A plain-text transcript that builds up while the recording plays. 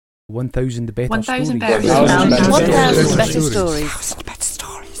1,000 better 1,000 stories. better 1,000 better stories. 1,000 better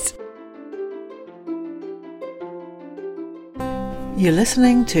stories. You're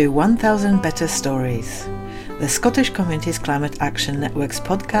listening to 1,000 Better Stories, the Scottish Communities Climate Action Network's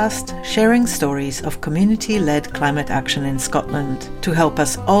podcast sharing stories of community-led climate action in Scotland to help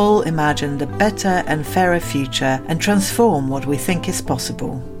us all imagine the better and fairer future and transform what we think is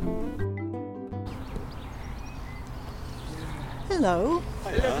possible. Hello.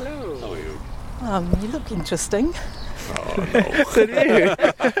 Hello. How are you? You look interesting. Oh, no. So do you?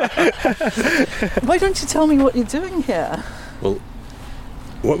 Why don't you tell me what you're doing here? Well,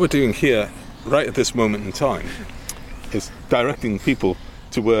 what we're doing here, right at this moment in time, is directing people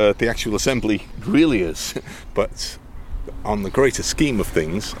to where the actual assembly really is. But on the greater scheme of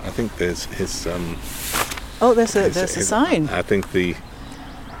things, I think there's his... there's a sign. I think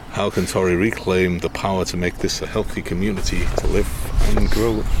how can Torry reclaim the power to make this a healthy community to live and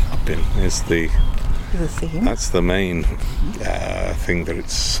grow up in is the theme. That's the main thing that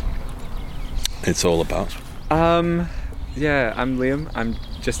it's all about. Yeah, I'm Liam. I'm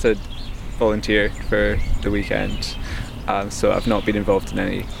just a volunteer for the weekend, so I've not been involved in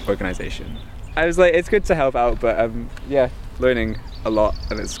any organisation. I was like, it's good to help out, but learning a lot,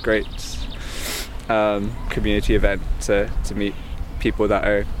 and it's a great community event to meet people that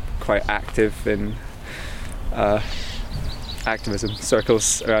are quite active in activism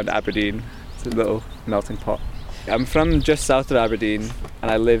circles around Aberdeen. It's a little melting pot. I'm from just south of Aberdeen,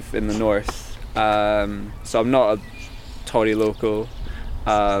 and I live in the north, so I'm not a Torry local.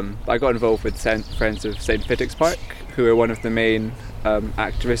 I got involved with Friends of St Fittick's Park, who are one of the main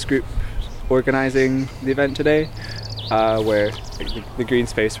activist group organising the event today, where the green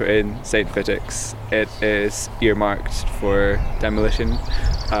space we're in, St Fittick's, it is earmarked for demolition,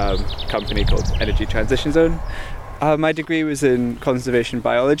 company called Energy Transition Zone. My degree was in conservation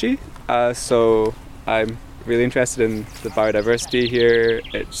biology, so I'm really interested in the biodiversity here.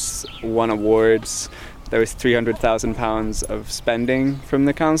 It's won awards. There was £300,000 of spending from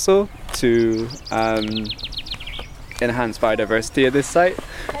the council to enhance biodiversity at this site.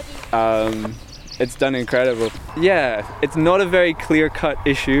 It's done incredible. Yeah, it's not a very clear-cut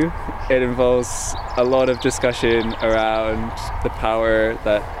issue. It involves a lot of discussion around the power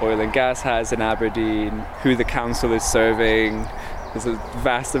that oil and gas has in Aberdeen, who the council is serving. There's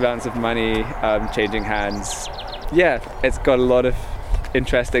vast amounts of money changing hands. Yeah, it's got a lot of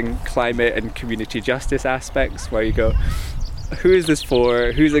interesting climate and community justice aspects where you go, who is this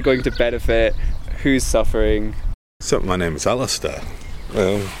for? Who's it going to benefit? Who's suffering? So my name is Alistair.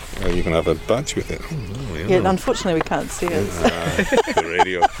 Well, you can have a badge with it. Unfortunately we can't see it. The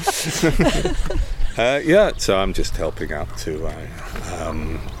radio. So I'm just helping out too.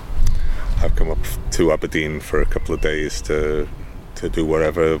 I've come up to Aberdeen for a couple of days to do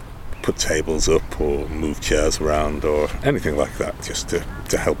whatever, put tables up or move chairs around or anything like that, just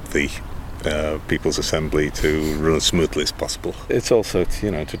to help the People's Assembly to run as smoothly as possible. It's also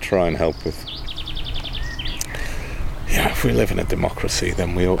to try and help with, if we live in a democracy,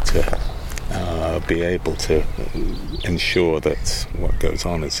 then we ought to be able to ensure that what goes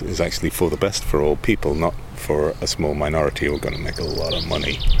on is actually for the best for all people, not for a small minority who are going to make a lot of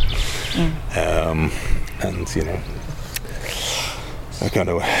money. They're going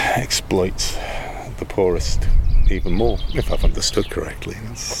to exploit the poorest even more, if I've understood correctly.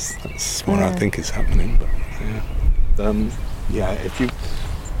 That's what I think is happening. But,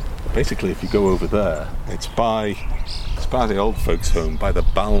 if you go over there, it's by the old folks' home, by the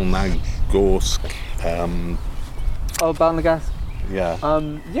Balnagorsk. Balnagorsk.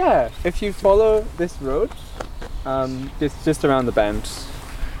 Yeah. If you follow this road, it's just around the bend.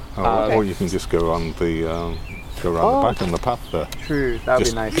 Or you can just go around the back on the path there. True, that would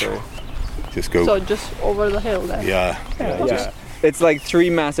be nicer. Just go. So just over the hill then? Yeah. It's like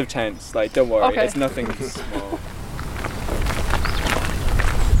 3 massive tents, like don't worry, Okay. It's nothing small.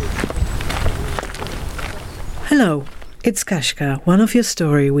 Hello, it's Kashka, one of your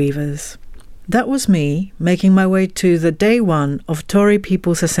story weavers. That was me making my way to the day one of Torry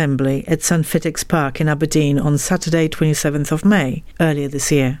People's Assembly at St Fittick's Park in Aberdeen on Saturday 27th of May, earlier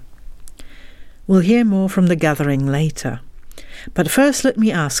this year. We'll hear more from the gathering later. But first let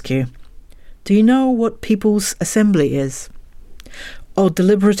me ask you, do you know what People's Assembly is? Or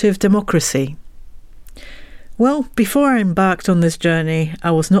deliberative democracy? Well, before I embarked on this journey,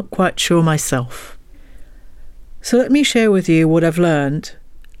 I was not quite sure myself. So let me share with you what I've learned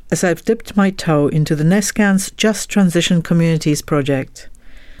as I've dipped my toe into the Nescan's Just Transition Communities project.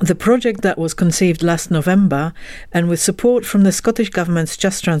 The project that was conceived last November, and with support from the Scottish Government's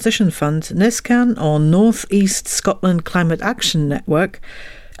Just Transition Fund, Nescan, or North East Scotland Climate Action Network,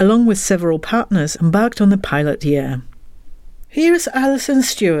 along with several partners, embarked on the pilot year. Here is Alison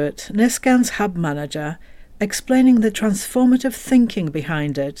Stewart, Nescan's hub manager, explaining the transformative thinking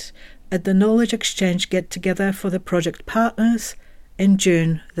behind it at the Knowledge Exchange get-together for the project partners in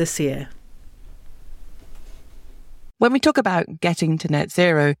June this year. When we talk about getting to net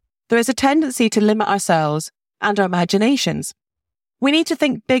zero, there is a tendency to limit ourselves and our imaginations. We need to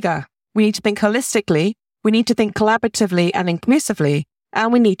think bigger. We need to think holistically. We need to think collaboratively and inclusively.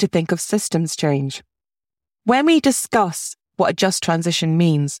 And we need to think of systems change. When we discuss what a just transition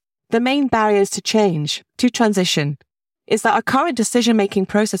means, the main barriers to change, to transition, is that our current decision-making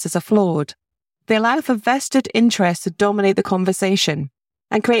processes are flawed. They allow for vested interests to dominate the conversation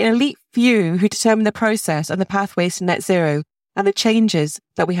and create an elite few who determine the process and the pathways to net zero and the changes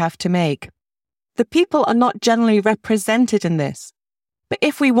that we have to make. The people are not generally represented in this. But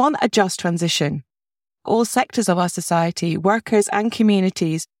if we want a just transition, all sectors of our society, workers and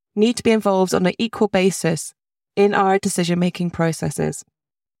communities, need to be involved on an equal basis in our decision-making processes.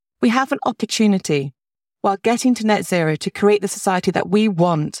 We have an opportunity, while getting to net zero, to create the society that we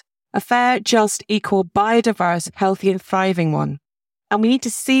want, a fair, just, equal, biodiverse, healthy and thriving one. And we need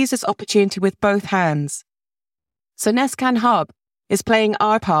to seize this opportunity with both hands. So Nescan Hub is playing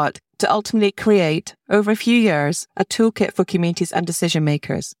our part to ultimately create, over a few years, a toolkit for communities and decision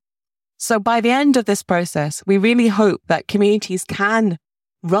makers. So by the end of this process, we really hope that communities can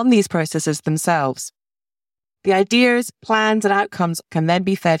run these processes themselves. The ideas, plans and outcomes can then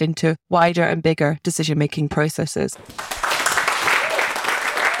be fed into wider and bigger decision-making processes.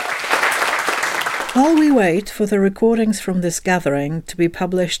 While we wait for the recordings from this gathering to be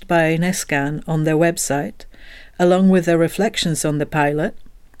published by Nescan on their website, along with their reflections on the pilot,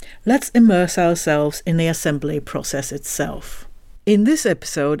 let's immerse ourselves in the assembly process itself. In this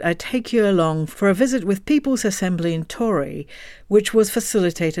episode, I take you along for a visit with People's Assembly in Torry, which was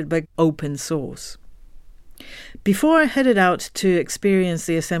facilitated by Open Source. Before I headed out to experience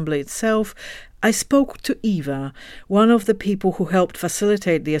the assembly itself, I spoke to Eva, one of the people who helped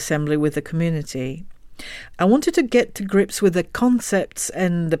facilitate the assembly with the community. I wanted to get to grips with the concepts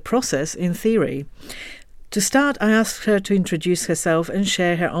and the process in theory. To start, I asked her to introduce herself and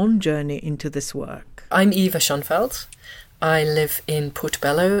share her own journey into this work. I'm Eva Schonfeld. I live in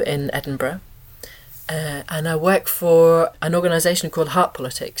Portobello in Edinburgh, and I work for an organisation called Heart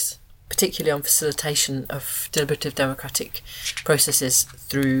Politics, particularly on facilitation of deliberative democratic processes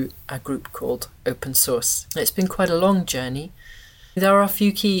through a group called Open Source. It's been quite a long journey. There are a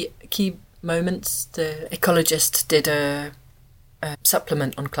few key moments. The Ecologist did a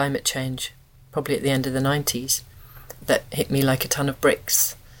supplement on climate change, probably at the end of the 90s, that hit me like a ton of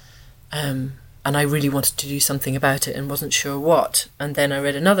bricks. And I really wanted to do something about it and wasn't sure what. And then I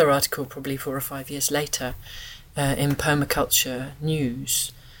read another article probably 4 or 5 years later in Permaculture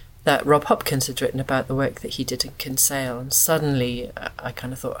News that Rob Hopkins had written about the work that he did in Kinsale. And suddenly I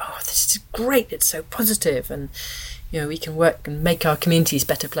kind of thought, oh, this is great, it's so positive. And, you know, we can work and make our communities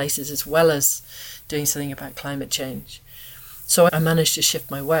better places as well as doing something about climate change. So I managed to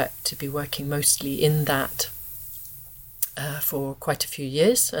shift my work to be working mostly in that for quite a few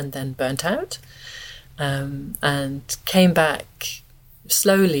years and then burnt out and came back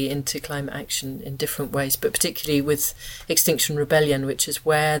slowly into climate action in different ways, but particularly with Extinction Rebellion, which is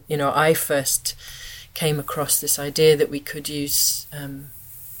where, you know, I first came across this idea that we could use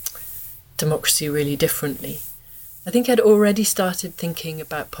democracy really differently. I think I'd already started thinking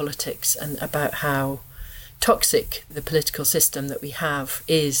about politics and about how toxic the political system that we have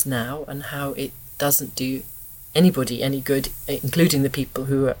is now and how it doesn't do anybody any good, including the people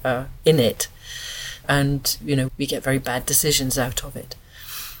who are in it. And, you know, we get very bad decisions out of it.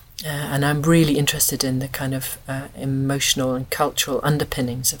 And I'm really interested in the kind of emotional and cultural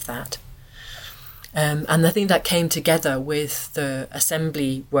underpinnings of that. And I think that came together with the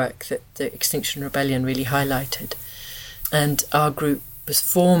assembly work that the Extinction Rebellion really highlighted. And our group was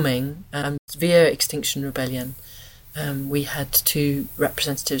forming via Extinction Rebellion. We had 2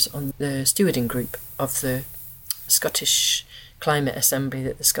 representatives on the stewarding group of the Scottish Climate Assembly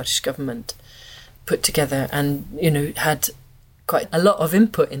that the Scottish Government put together, and, you know, had quite a lot of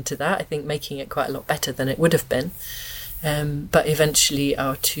input into that, I think making it quite a lot better than it would have been. But eventually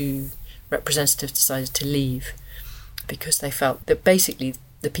our 2 representatives decided to leave because they felt that basically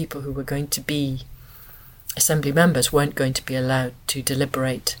the people who were going to be assembly members weren't going to be allowed to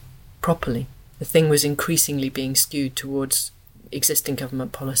deliberate properly. The thing was increasingly being skewed towards existing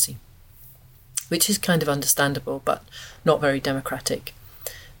government policy, which is kind of understandable, but not very democratic.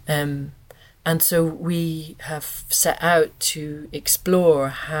 And so we have set out to explore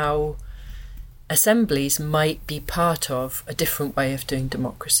how assemblies might be part of a different way of doing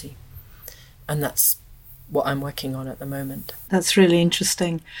democracy. And that's what I'm working on at the moment. That's really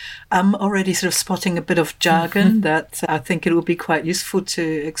interesting. I'm already sort of spotting a bit of jargon that I think it will be quite useful to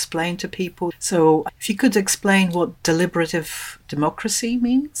explain to people. So if you could explain what deliberative democracy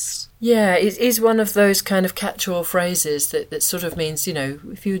means? Yeah, it is one of those kind of catch-all phrases that sort of means,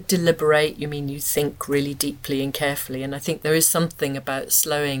 if you deliberate, you mean you think really deeply and carefully. And I think there is something about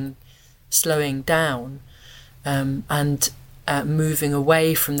slowing down and moving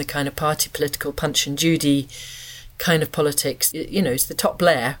away from the kind of party political Punch and Judy kind of politics. It's the top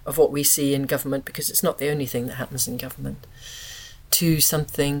layer of what we see in government, because it's not the only thing that happens in government, to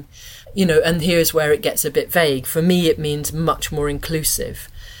something, and here's where it gets a bit vague. For me, it means much more inclusive,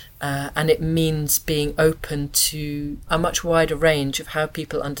 and it means being open to a much wider range of how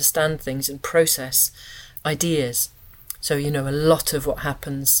people understand things and process ideas. So, a lot of what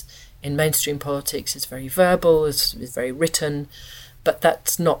happens in mainstream politics is very verbal, is very written, but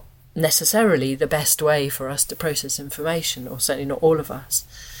that's not necessarily the best way for us to process information, or certainly not all of us.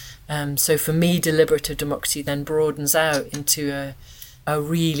 So for me, deliberative democracy then broadens out into a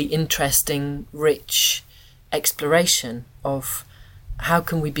really interesting, rich exploration of how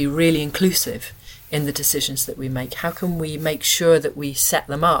can we be really inclusive in the decisions that we make? How can we make sure that we set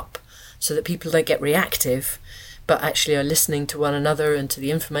them up so that people don't get reactive, but actually are listening to one another and to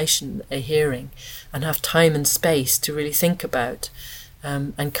the information that they're hearing, and have time and space to really think about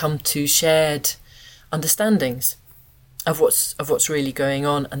and come to shared understandings of what's really going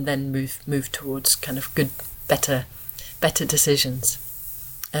on, and then move towards kind of good, better decisions.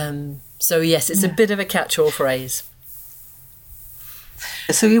 So yes, it's a bit of a catch-all phrase.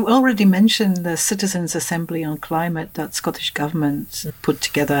 So you already mentioned the Citizens' Assembly on Climate that Scottish Government put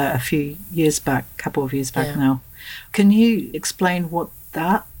together a couple of years back now. Can you explain what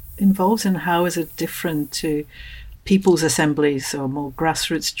that involves, and how is it different to people's assemblies or more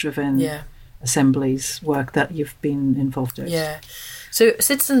grassroots-driven assemblies work that you've been involved with? Yeah. So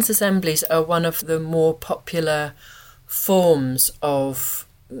citizens' assemblies are one of the more popular forms of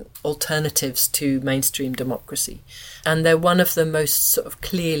alternatives to mainstream democracy, and they're one of the most sort of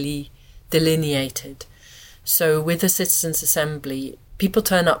clearly delineated. So with a citizens' assembly, people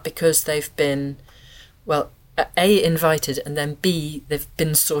turn up because they've been, A, invited, and then B, they've been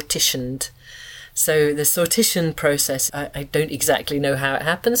sortitioned. So the sortition process, I don't exactly know how it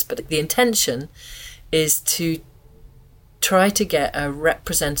happens, but the intention is to try to get a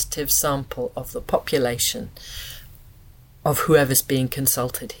representative sample of the population of whoever's being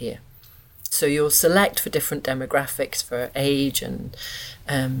consulted here. So you'll select for different demographics, for age and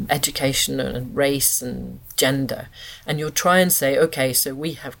education and race and gender, and you'll try and say, okay, so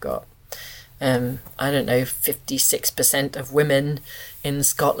we have got 56% of women in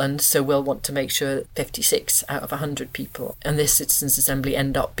Scotland, so we'll want to make sure that 56 out of 100 people in this Citizens' Assembly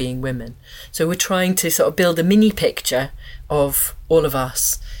end up being women. So we're trying to sort of build a mini picture of all of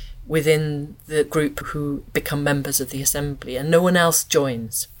us within the group who become members of the Assembly, and no one else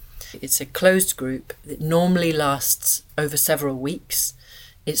joins. It's a closed group that normally lasts over several weeks.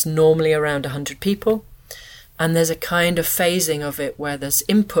 It's normally around 100 people. And there's a kind of phasing of it where there's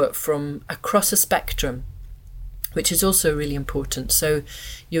input from across a spectrum, which is also really important. So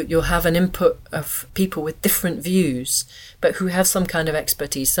you'll have an input of people with different views, but who have some kind of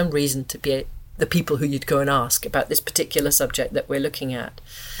expertise, some reason to be the people who you'd go and ask about this particular subject that we're looking at,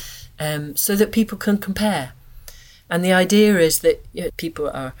 so that people can compare. And the idea is that people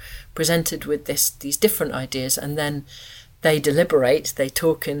are presented with these different ideas, and then they deliberate, they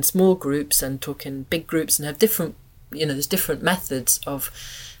talk in small groups and talk in big groups, and have different, there's different methods of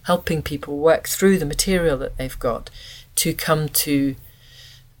helping people work through the material that they've got to come to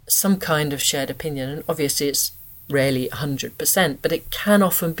some kind of shared opinion. And obviously it's rarely 100%, but it can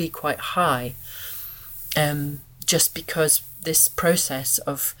often be quite high, just because this process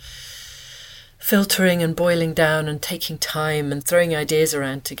of filtering and boiling down and taking time and throwing ideas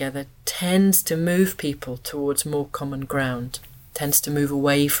around together tends to move people towards more common ground, tends to move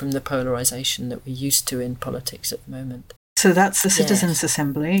away from the polarisation that we're used to in politics at the moment. So that's the Citizens'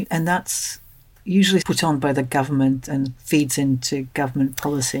 Assembly, and that's usually put on by the government and feeds into government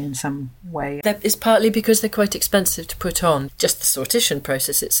policy in some way. That is partly because they're quite expensive to put on. Just the sortition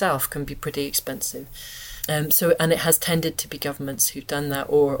process itself can be pretty expensive. And it has tended to be governments who've done that,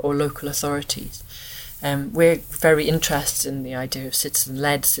 or local authorities. We're very interested in the idea of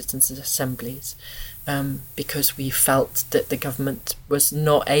citizen-led citizens' assemblies, because we felt that the government was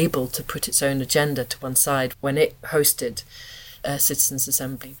not able to put its own agenda to one side when it hosted a citizens'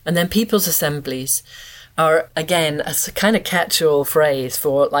 assembly. And then people's assemblies are, again, a kind of catch-all phrase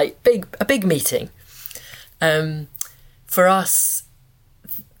for like a big meeting. For us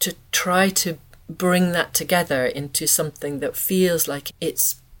to try to bring that together into something that feels like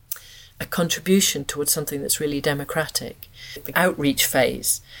it's a contribution towards something that's really democratic. The outreach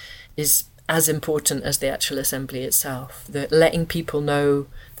phase is as important as the actual assembly itself. The letting people know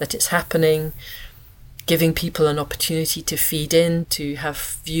that it's happening, giving people an opportunity to feed in, to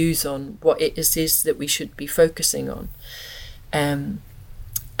have views on what it is that we should be focusing on,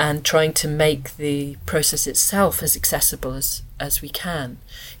 and trying to make the process itself as accessible as we can,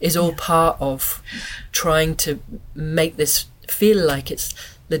 is all part of trying to make this feel like it's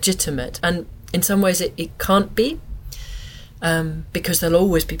legitimate. And in some ways it can't be, because there'll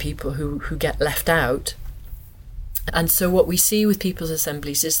always be people who get left out. And so what we see with people's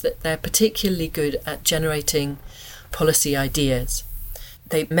assemblies is that they're particularly good at generating policy ideas.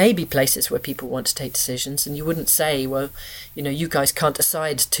 They may be places where people want to take decisions, and you wouldn't say, well, you guys can't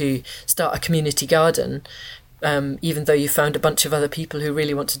decide to start a community garden, even though you found a bunch of other people who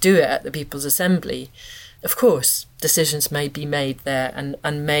really want to do it at the People's Assembly. Of course, decisions may be made there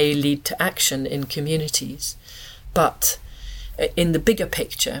and may lead to action in communities. But in the bigger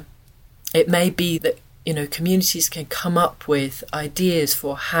picture, it may be that communities can come up with ideas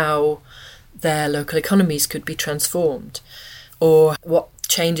for how their local economies could be transformed, or what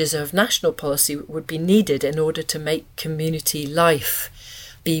changes of national policy would be needed in order to make community life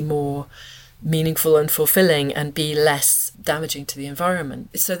be more meaningful and fulfilling and be less damaging to the environment.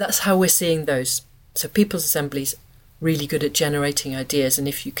 So that's how we're seeing those. So people's assemblies really good at generating ideas, and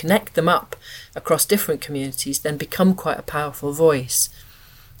if you connect them up across different communities, then become quite a powerful voice,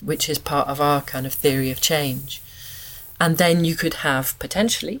 which is part of our kind of theory of change. And then you could have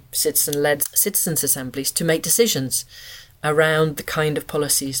potentially citizen-led citizens' assemblies to make decisions around the kind of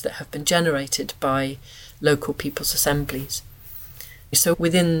policies that have been generated by local people's assemblies. So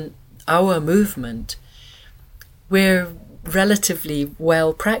within our movement, we're relatively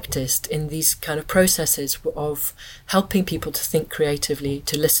well practiced in these kind of processes of helping people to think creatively,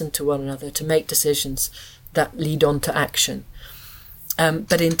 to listen to one another, to make decisions that lead on to action.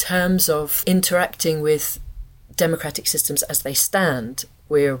 But in terms of interacting with democratic systems as they stand,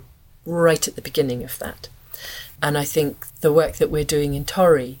 we're right at the beginning of that. And I think the work that we're doing in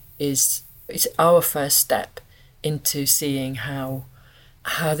Torry is our first step into seeing how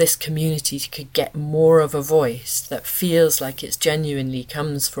this community could get more of a voice that feels like it genuinely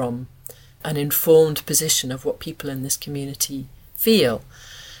comes from an informed position of what people in this community feel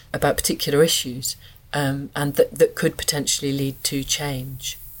about particular issues, and that could potentially lead to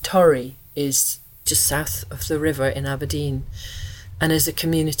change. Torry is just south of the river in Aberdeen, and is a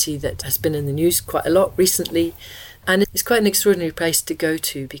community that has been in the news quite a lot recently, and it's quite an extraordinary place to go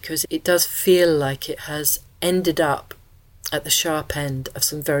to because it does feel like it has ended up at the sharp end of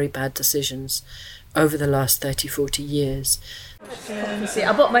some very bad decisions over the last 30-40 years. See,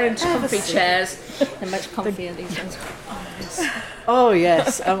 I bought my own comfy chairs. They're much comfier these ones. Oh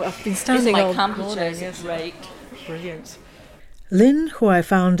yes, I've been standing all camping morning. chairs. Yes. Great. Brilliant. Lynn, who I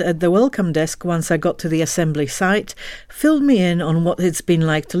found at the welcome desk once I got to the assembly site, filled me in on what it's been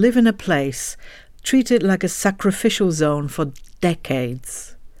like to live in a place treated like a sacrificial zone for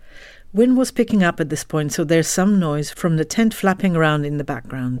decades. Wind was picking up at this point, so there's some noise from the tent flapping around in the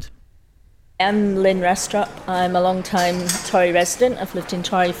background. I'm Lynn Restrup. I'm a long-time Torry resident. I've lived in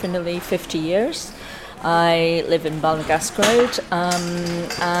Torry for nearly 50 years. I live in Ballingask Road,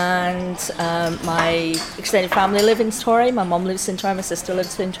 and my extended family live in Torry. My mum lives in Torry, my sister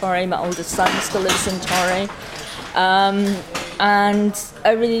lives in Torry, my oldest son still lives in Torry. And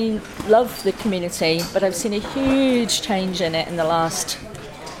I really love the community, but I've seen a huge change in it in the last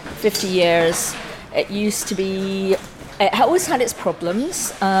 50 years. It used to be, it always had its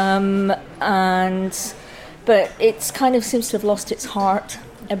problems, but it kind of seems to have lost its heart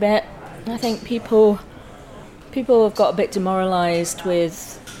a bit. I think people have got a bit demoralised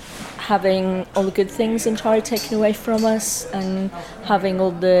with having all the good things in Torry taken away from us and having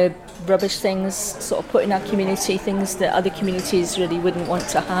all the rubbish things sort of put in our community, things that other communities really wouldn't want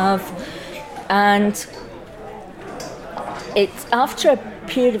to have. And it's after a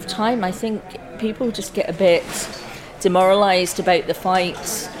period of time, I think people just get a bit demoralised about the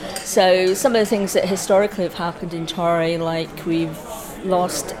fights. So some of the things that historically have happened in Torry, like we've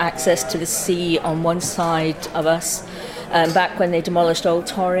lost access to the sea on one side of us, back when they demolished Old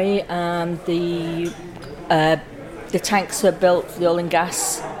Torry, and the tanks were built for the oil and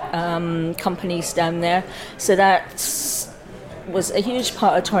gas companies down there. So that was a huge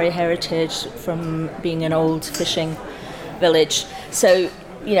part of Torry heritage from being an old fishing village. So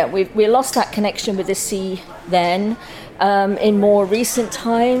we lost that connection with the sea then. In more recent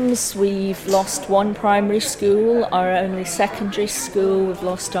times, we've lost one primary school, our only secondary school. We've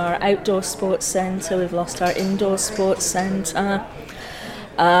lost our outdoor sports centre. We've lost our indoor sports centre.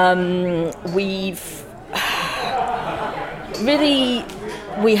 We've really...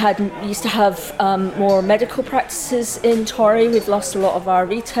 We used to have more medical practices in Torry. We've lost a lot of our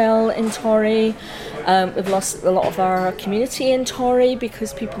retail in Torry. We've lost a lot of our community in Torry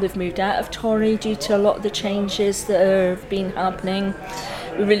because people have moved out of Torry due to a lot of the changes that have been happening.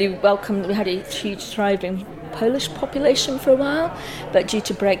 We had a huge thriving Polish population for a while, but due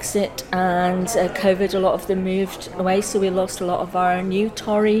to Brexit and COVID, a lot of them moved away, so we lost a lot of our new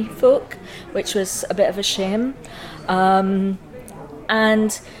Torry folk, which was a bit of a shame.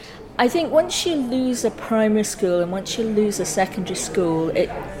 And I think once you lose a primary school and once you lose a secondary school, it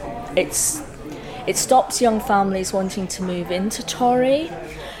stops young families wanting to move into Torry.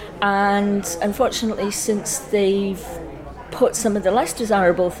 And unfortunately, since they've put some of the less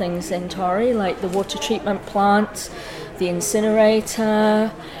desirable things in Torry, like the water treatment plant, the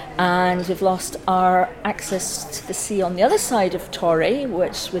incinerator, and we've lost our access to the sea on the other side of Torry,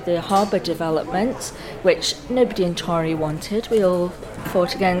 which with the harbour development, which nobody in Torry wanted. We all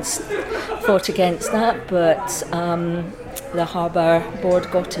fought against that, but the harbour board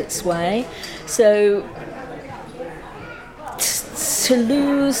got its way. So to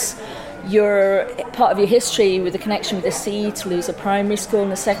lose your part of your history with the connection with the sea, to lose a primary school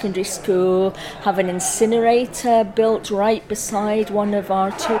and a secondary school, have an incinerator built right beside one of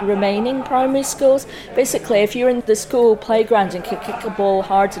our two remaining primary schools. Basically, if you're in the school playground and could kick a ball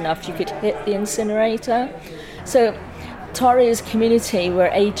hard enough, you could hit the incinerator. So Torry is a community,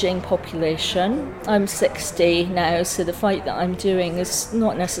 we're ageing population. I'm 60 now, so the fight that I'm doing is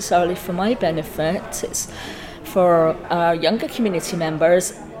not necessarily for my benefit, it's for our younger community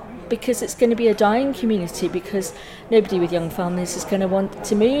members, because it's going to be a dying community, because nobody with young families is going to want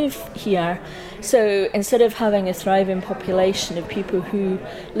to move here. So instead of having a thriving population of people who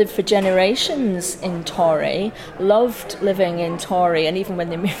lived for generations in Torry, loved living in Torry, and even when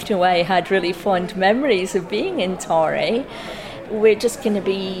they moved away had really fond memories of being in Torry, we're just going to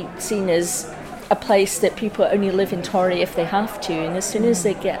be seen as a place that people only live in Torry if they have to, and as soon as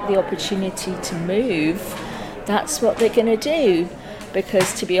they get the opportunity to move, that's what they're going to do.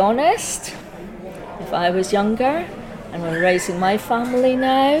 Because to be honest, if I was younger and we're raising my family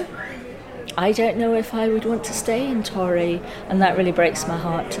now, I don't know if I would want to stay in Torry, and that really breaks my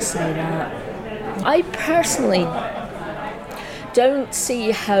heart to say that. I personally don't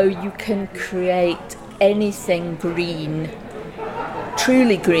see how you can create anything green,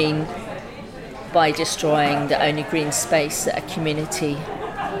 truly green, by destroying the only green space that a community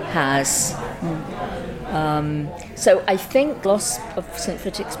has. So I think loss of St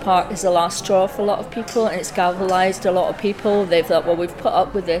Fittick's Park is the last straw for a lot of people, and it's galvanised a lot of people. They've thought, well, we've put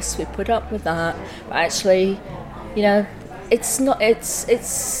up with this, we've put up with that, but actually, it's not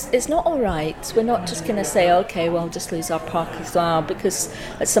all right. We're not just going to say, okay, well, just lose our park as well, because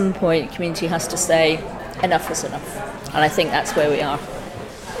at some point the community has to say enough is enough, and I think that's where we are.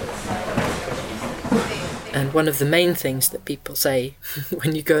 And one of the main things that people say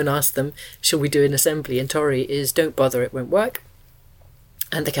when you go and ask them, shall we do an assembly in Torry, is don't bother, it won't work.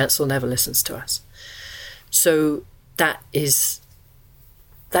 And the council never listens to us. So that is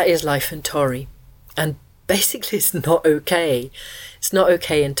life in Torry. And basically it's not okay. It's not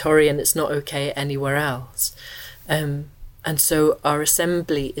okay in Torry, and it's not okay anywhere else. And so our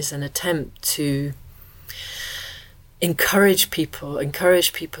assembly is an attempt to encourage people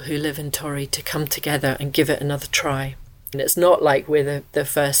who live in Torry to come together and give it another try. And it's not like we're the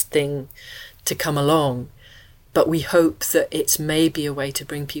first thing to come along, but we hope that it's maybe a way to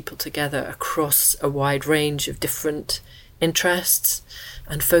bring people together across a wide range of different interests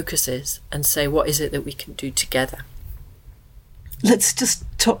and focuses, and say, what is it that we can do together? Let's just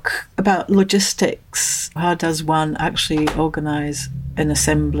talk about logistics. How does one actually organise an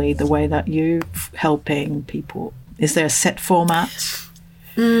assembly the way that you're helping people? Is there a set format?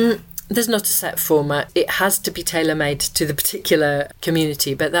 There's not a set format. It has to be tailor-made to the particular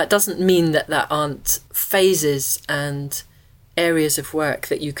community, but that doesn't mean that there aren't phases and areas of work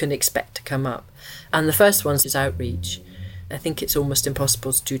that you can expect to come up. And the first one is outreach. I think it's almost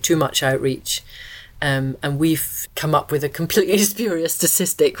impossible to do too much outreach. And we've come up with a completely spurious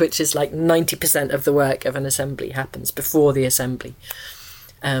statistic, which is like 90% of the work of an assembly happens before the assembly.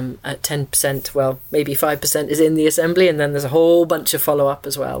 At 10%, well, maybe 5% is in the assembly, and then there's a whole bunch of follow-up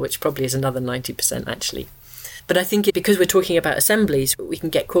as well, which probably is another 90% actually. But I think because we're talking about assemblies, we can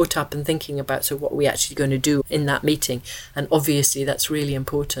get caught up in thinking about, so what are we actually going to do in that meeting? And obviously that's really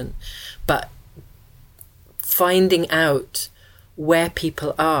important. But finding out where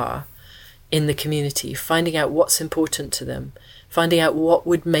people are in the community, finding out what's important to them, finding out what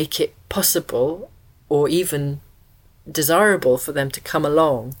would make it possible or even desirable for them to come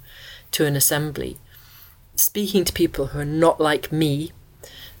along to an assembly, speaking to people who are not like me,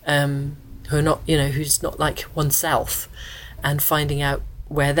 who are not, who's not like oneself, and finding out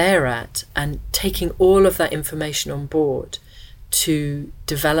where they're at and taking all of that information on board to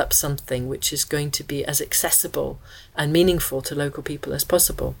develop something which is going to be as accessible and meaningful to local people as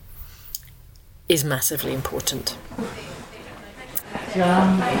possible is massively important.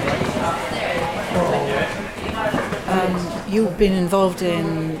 You've been involved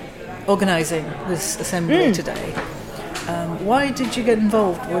in organising this assembly today. Why did you get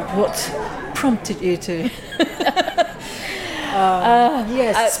involved? What prompted you to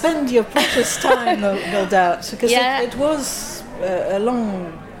spend your precious time, no doubt? Because it was a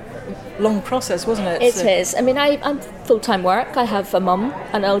long process, wasn't it? It is. I mean, I'm full-time work. I have a mum,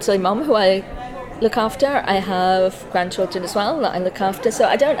 an elderly mum who I look after. I have grandchildren as well that I look after. So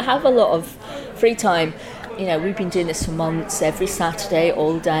I don't have a lot of free time. We've been doing this for months, every Saturday,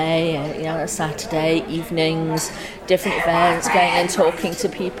 all day, Saturday evenings, different events, going and talking to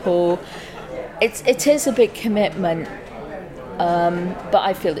people. It is a big commitment, but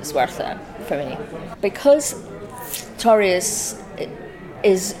I feel it's worth it for me. Because Torry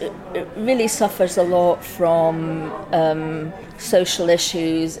really suffers a lot from social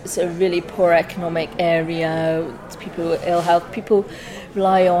issues. It's a really poor economic area. It's people with ill health. People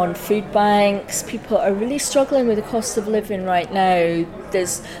rely on food banks. People are really struggling with the cost of living right now.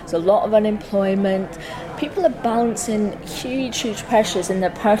 There's a lot of unemployment. People are balancing huge pressures in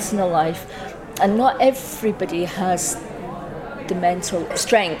their personal life, and not everybody has the mental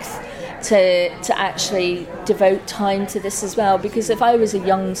strength to actually devote time to this as well. Because if I was a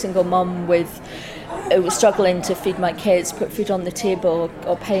young single mum who was struggling to feed my kids, put food on the table,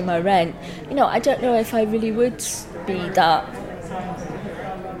 or pay my rent, I don't know if I really would be that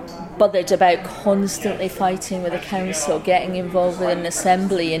bothered about constantly fighting with the council, getting involved with an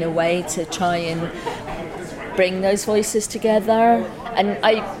assembly in a way to try and bring those voices together. And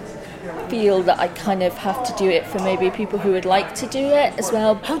I feel that I kind of have to do it for maybe people who would like to do it as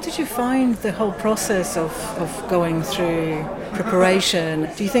well. How did you find the whole process of going through preparation?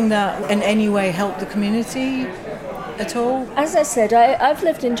 Do you think that in any way helped the community at all? As I said, I've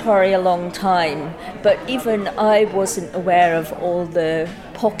lived in Torry a long time, but even I wasn't aware of all the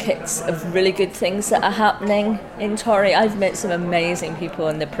pockets of really good things that are happening in Torry. I've met some amazing people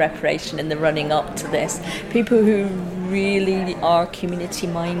in the preparation and the running up to this. People who really are community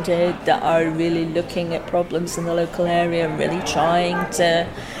minded, that are really looking at problems in the local area and really trying to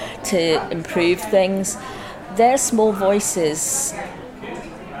improve things. They're small voices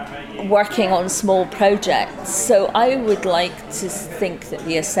working on small projects. So I would like to think that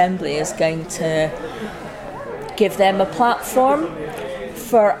the Assembly is going to give them a platform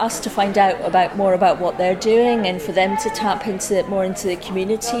for us to find out more about what they're doing, and for them to tap into the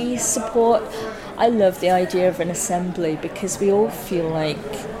community support. I love the idea of an assembly because we all feel like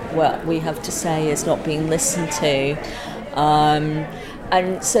what we have to say is not being listened to,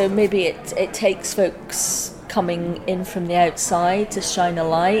 and so maybe it takes folks coming in from the outside to shine a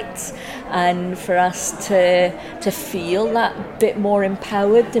light, and for us to feel that bit more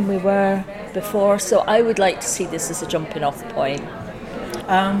empowered than we were before. So I would like to see this as a jumping off point.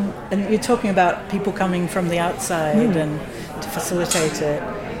 And you're talking about people coming from the outside and to facilitate it,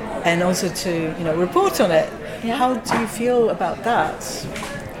 and also to report on it. Yeah. How do you feel about that?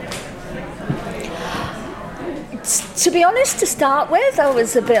 To be honest, to start with, I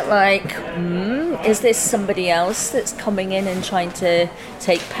was a bit like, is this somebody else that's coming in and trying to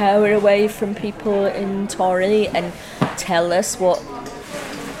take power away from people in Torry and tell us what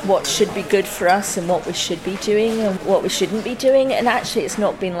should be good for us and what we should be doing and what we shouldn't be doing? And actually it's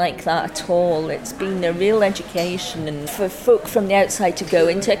not been like that at all. It's been a real education, and for folk from the outside to go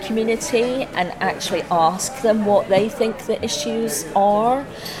into a community and actually ask them what they think the issues are,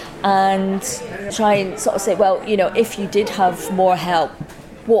 and try and sort of say, well, if you did have more help,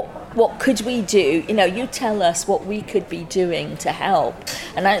 what could we do? You tell us what we could be doing to help.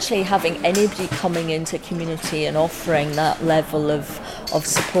 And actually having anybody coming into community and offering that level of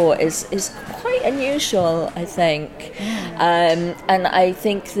support is quite unusual, I think. And I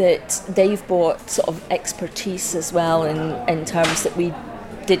think that they've brought sort of expertise as well in terms that we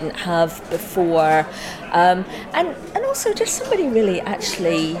didn't have before. And also just somebody really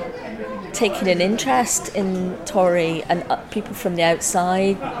actually taking an interest in Torry and people from the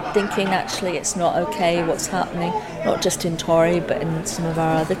outside thinking actually it's not okay what's happening, not just in Torry but in some of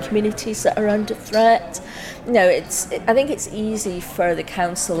our other communities that are under threat. I think it's easy for the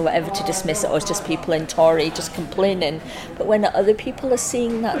council or whatever to dismiss it as just people in Torry just complaining, but when other people are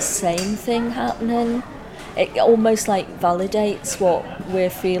seeing that same thing happening, it almost like validates what we're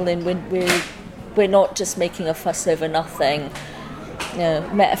feeling when we're not just making a fuss over nothing.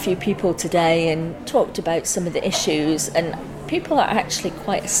 Met a few people today and talked about some of the issues, and people are actually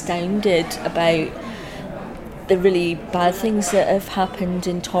quite astounded about the really bad things that have happened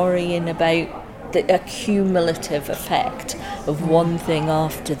in Torry and about the accumulative effect of one thing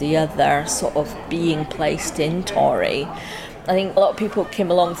after the other sort of being placed in Torry. I think a lot of people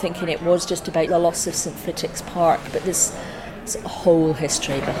came along thinking it was just about the loss of St Fittick's Park, but there's a whole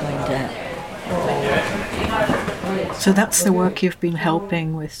history behind it. So that's the work you've been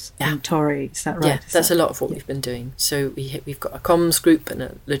helping with in Torry, is that right? Yeah, that's a lot of what we've been doing. So we've got a comms group and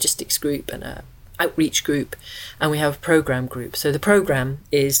a logistics group and a outreach group, and we have a programme group. So the programme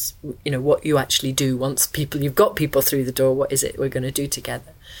is, what you actually do once you've got people through the door, what is it we're going to do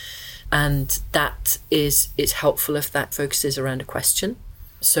together? And it's helpful if that focuses around a question.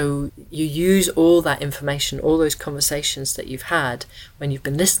 So you use all that information, all those conversations that you've had when you've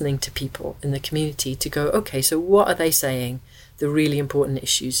been listening to people in the community to go, okay, so what are they saying the really important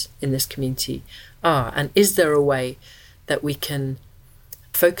issues in this community are? And is there a way that we can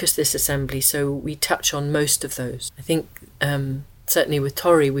focus this assembly so we touch on most of those? I think certainly with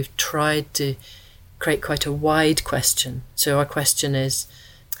Torry, we've tried to create quite a wide question. So our question is,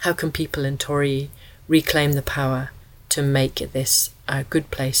 how can people in Torry reclaim the power to make this a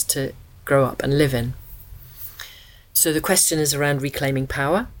good place to grow up and live in? So the question is around reclaiming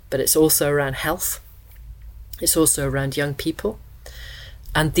power, but it's also around health. It's also around young people.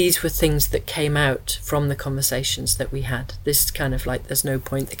 And these were things that came out from the conversations that we had. This is kind of like, there's no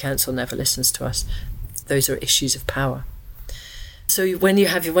point, the council never listens to us. Those are issues of power. So once you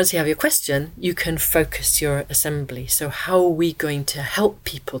have your question, you can focus your assembly. So how are we going to help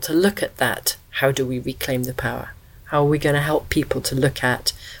people to look at that? How do we reclaim the power? How are we going to help people to look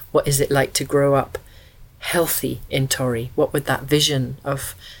at what is it like to grow up healthy in Torry? What would that vision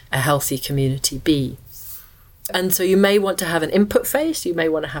of a healthy community be? And so you may want to have an input phase. You may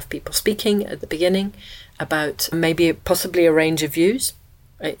want to have people speaking at the beginning about possibly a range of views.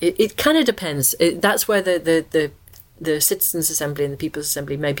 It kind of depends. That's where the Citizens' Assembly and the People's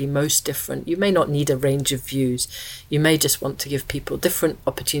Assembly may be most different. You may not need a range of views. You may just want to give people different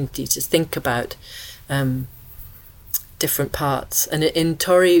opportunities to think about different parts. And in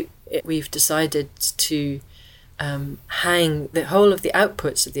Torry, we've decided to hang the whole of the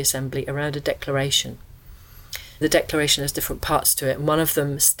outputs of the Assembly around a declaration. The declaration has different parts to it, and one of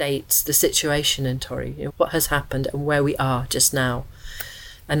them states the situation in Torry, what has happened and where we are just now.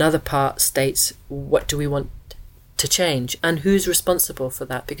 Another part states what do we want to change and who's responsible for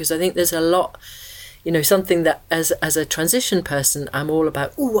that, because I think there's a lot, something that as a transition person I'm all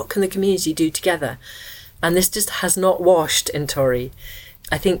about, what can the community do together? And this just has not washed in Torry.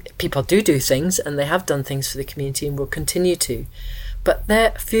 I think people do things, and they have done things for the community and will continue to, but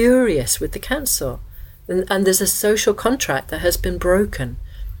they're furious with the council. And there's a social contract that has been broken,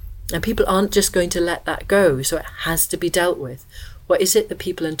 and people aren't just going to let that go, so it has to be dealt with. What is it that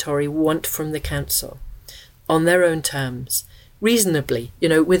people in Torry want from the council on their own terms, reasonably,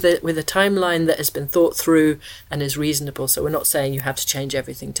 with a timeline that has been thought through and is reasonable? So we're not saying you have to change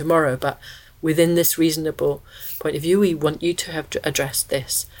everything tomorrow, but within this reasonable point of view, we want you to have addressed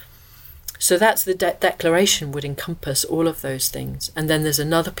this. So that's the declaration would encompass all of those things. And then there's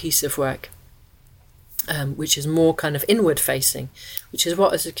another piece of work which is more kind of inward facing, which is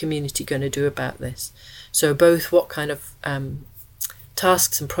what is the community going to do about this? So both what kind of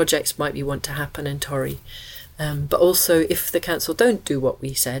tasks and projects might we want to happen in Torry, but also if the council don't do what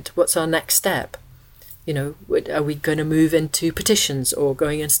we said, what's our next step? Are we going to move into petitions or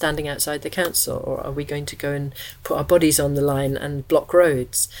going and standing outside the council, or are we going to go and put our bodies on the line and block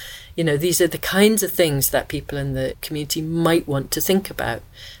roads? These are the kinds of things that people in the community might want to think about,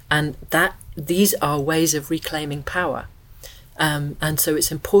 and that these are ways of reclaiming power. And so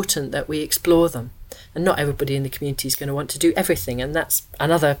it's important that we explore them. And not everybody in the community is going to want to do everything, and that's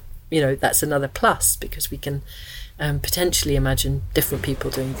another plus, because we can potentially imagine different people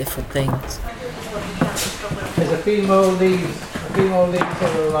doing different things. There's a few more leaves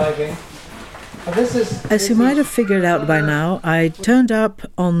that are arriving. As you might have figured out by now, I turned up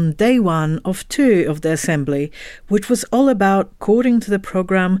on day 1 of 2 of the Assembly, which was all about, according to the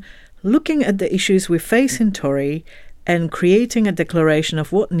programme, looking at the issues we face in Torry and creating a declaration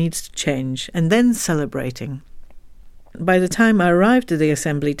of what needs to change, and then celebrating. By the time I arrived at the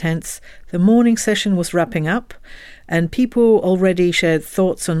assembly tents, the morning session was wrapping up, and people already shared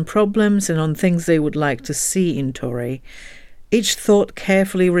thoughts on problems and on things they would like to see in Torry, each thought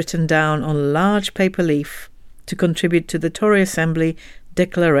carefully written down on a large paper leaf to contribute to the Torry Assembly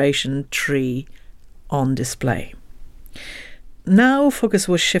Declaration tree on display. Now focus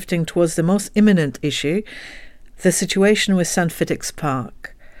was shifting towards the most imminent issue, the situation with St. Fittick's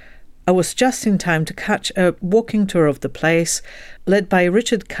Park. I was just in time to catch a walking tour of the place, led by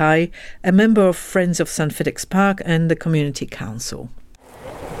Richard Kye, a member of Friends of St. Fittick's Park and the Community Council.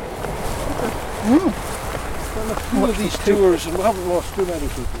 One of these tours, and we haven't lost too many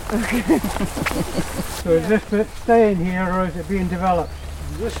people. Okay. So is this bit staying here or is it being developed?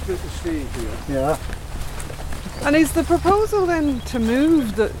 This bit is staying here. Yeah. And is the proposal then to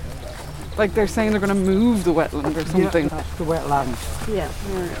move the, like they're saying they're going to move the wetland or something? Yeah, that's the wetlands. Yeah.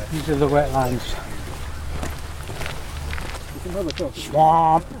 These are the wetlands. You can have a talk.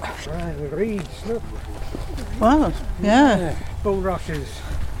 Swamp. Right, the reeds, look. Wow, yeah. Bulrushes.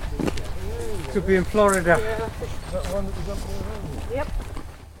 Could be in Florida. Yep.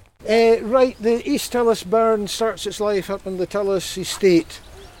 Right, the East Tillis burn starts its life up in the Tillis estate.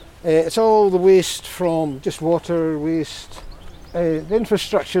 It's all the waste from just water waste. The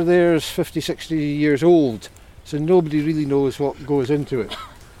infrastructure there is 50, 60 years old, so nobody really knows what goes into it.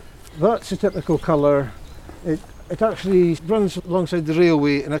 That's a typical colour. It actually runs alongside the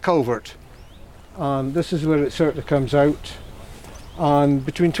railway in a culvert, and this is where it sort of comes out. And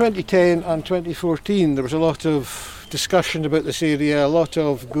between 2010 and 2014 there was a lot of discussion about this area, a lot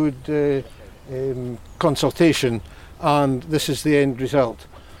of good consultation, and this is the end result.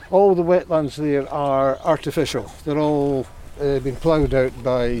 All the wetlands there are artificial. They're all been ploughed out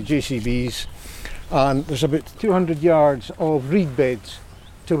by JCBs, and there's about 200 yards of reed beds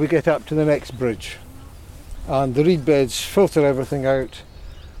till we get up to the next bridge. And the reed beds filter everything out,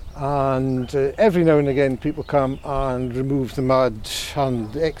 and every now and again people come and remove the mud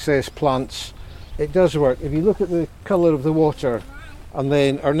and the excess plants. It does work. If you look at the colour of the water and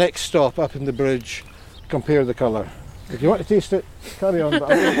then our next stop up in the bridge, compare the colour. If you want to taste it, carry on,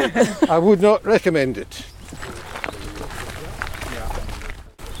 but I would not recommend it.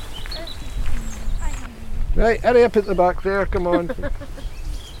 Right, hurry up at the back there, come on.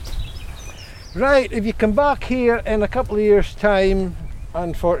 Right, if you come back here in a couple of years' time,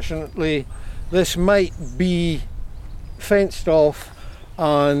 unfortunately, this might be fenced off,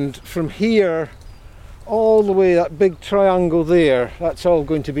 and from here all the way, that big triangle there, that's all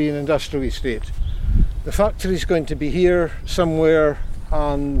going to be an industrial estate. The factory's going to be here somewhere,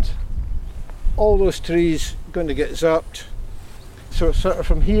 and all those trees are going to get zapped. So it's sort of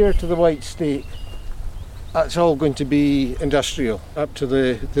from here to the White Stake, that's all going to be industrial, up to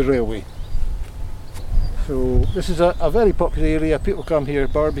the railway. So this is a very popular area. People come here,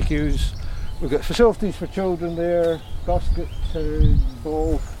 barbecues. We've got facilities for children there, basket,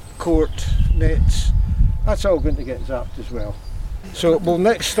 ball, court, nets. That's all going to get zapped as well. So we'll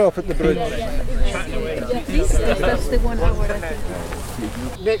next stop at the bridge. That's the 1 hour, I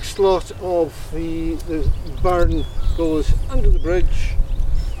think. Next lot of the burn goes under the bridge,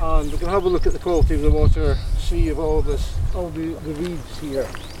 and we can have a look at the quality of the water, see if all the reeds here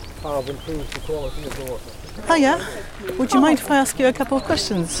have improved the quality of the water. Hiya. Would you mind if I ask you a couple of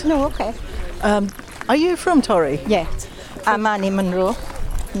questions? No, okay. Are you from Torry? Yes. I'm Annie Munro,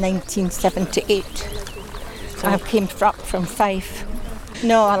 1978. I came up from Fife.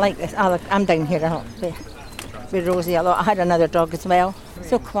 No, I like this. I'm down here a lot with Rosie a lot. I had another dog as well.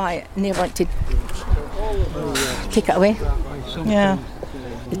 So quiet, and they wanted to take it away. Yeah.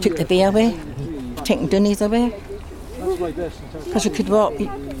 They took the bay away, taking Doonies away. Because you could walk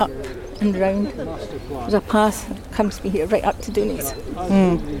up and round. There's a path that comes from here right up to Doonies.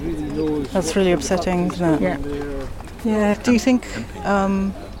 That's really upsetting, isn't it? Yeah. Yeah. Do you think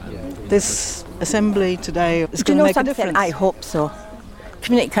this assembly today is going to make a difference? I hope so.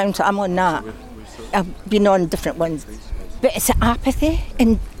 Community Council, I'm on that. I've been on different ones. But it's apathy,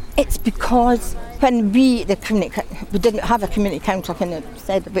 and it's because when we didn't have a Community Council, kind of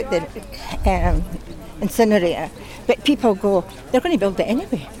said about the incinerator, but people go, they're going to build it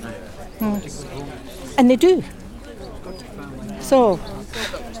anyway. And they do. So,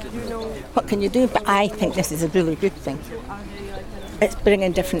 what can you do? But I think this is a really good thing. It's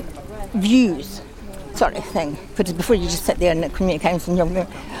bringing different views, sort of thing. Because before you just sit there in the Community Council and you'll go,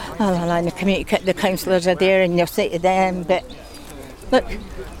 and the councillors are there and you'll say to them, but look,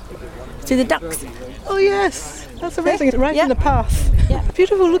 see the ducks? Oh yes, that's amazing. It's right in the path. Yeah.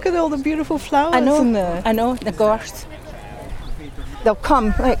 Beautiful, look at all the beautiful flowers in there. I know, the gorse. they'll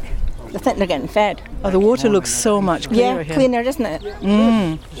come, look, they think they're getting fed. Oh, the water looks so much clearer here. Cleaner, isn't it?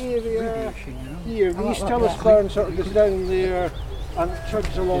 Area here, the East Tullis Burn sort of goes down there and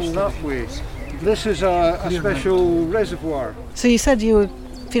chugs along that way. This is a special reservoir. So you said you were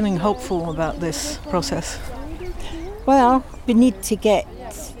feeling hopeful about this process. Well, we need to get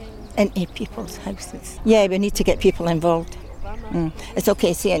into people's houses. Yeah, we need to get people involved. It's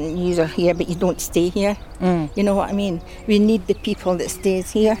okay saying you're here, but you don't stay here. You know what I mean? We need the people that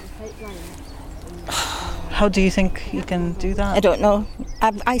stays here. How do you think you can do that? I don't know.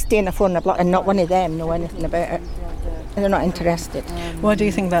 I stay in a 4 block and not one of them know anything about it. They're not interested. Why do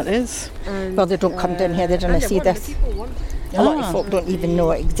you think that is? Well, they don't come down here, they don't see this. A lot of folk don't even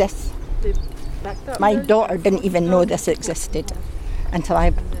know it exists. My daughter didn't even know this existed until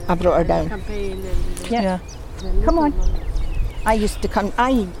I brought her down. Yeah. Come on. I used to come,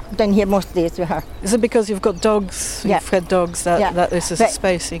 down here most days with her. Is it because you've got dogs, you've fed dogs, that this is a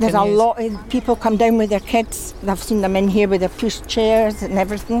space you can use? There's a lot of people come down with their kids. I've seen them in here with their push chairs and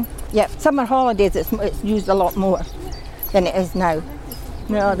everything. Yeah, summer holidays it's used a lot more than it is now.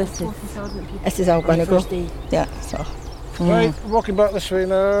 No, this is all going to go. Yeah, so. Right, walking back this way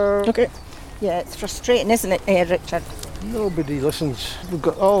now. Okay. Yeah, it's frustrating, isn't it, Richard? Nobody listens. We've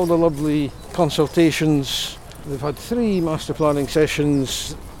got all the lovely consultations. We've had 3 master planning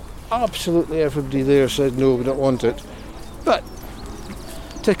sessions. Absolutely everybody there said no, we don't want it. But,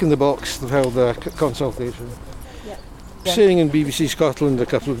 tick in the box, they've held a consultation. Saying in BBC Scotland a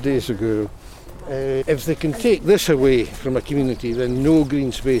couple of days ago, if they can take this away from a community, then no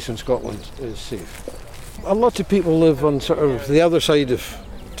green space in Scotland is safe. A lot of people live on sort of the other side of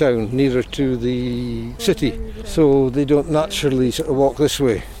town, nearer to the city, so they don't naturally sort of walk this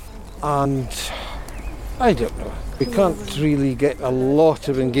way. And I don't know. We can't really get a lot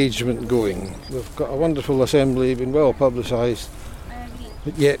of engagement going. We've got a wonderful assembly, been well publicised,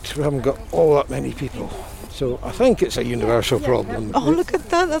 but yet we haven't got all that many people. So I think it's a universal problem. Oh, look at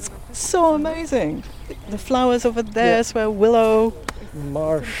that. That's so amazing. The flowers over there as well, willow.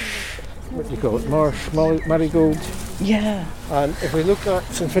 Marsh, what do you call it? Marsh, marigold. Yeah. And if we look at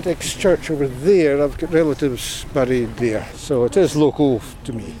St Fittix Church over there, I've got relatives buried there. So it is local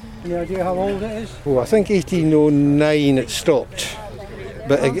to me. Any idea how old it is? Oh, I think 1809 it stopped.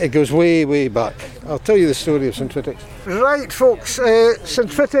 But it goes way, way back. I'll tell you the story of St Fittix. Right, folks, St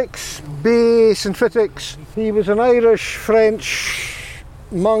Fittix, Bay St Fittix. He was an Irish-French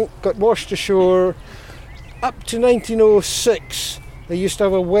monk, got washed ashore. Up to 1906, they used to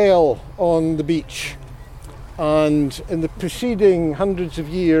have a well on the beach. And in the preceding hundreds of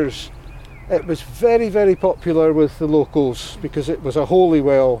years, it was very, very popular with the locals because it was a holy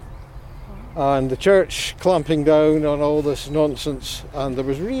well. And the church clamping down on all this nonsense, and there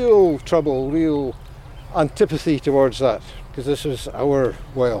was real trouble, real antipathy towards that, because this was our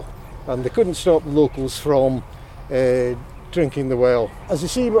well, and they couldn't stop the locals from drinking the well. As you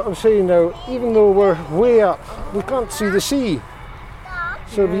see what I'm saying now, even though we're way up, we can't see the sea.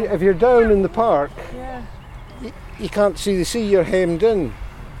 So if you're down in the park, you can't see the sea, you're hemmed in.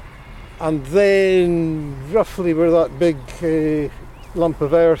 And then roughly where that big lump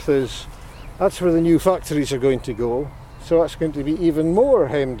of earth is, that's where the new factories are going to go, so that's going to be even more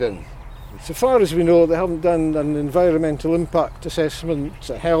hemmed in. So far as we know, they haven't done an environmental impact assessment,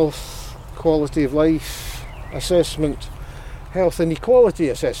 a health, quality of life assessment, health inequality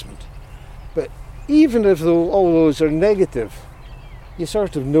assessment. But even if all those are negative, you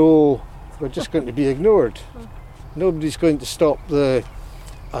sort of know they're just going to be ignored. Nobody's going to stop a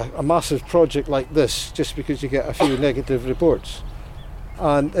massive project like this just because you get a few negative reports.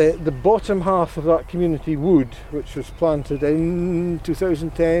 And the bottom half of that community wood, which was planted in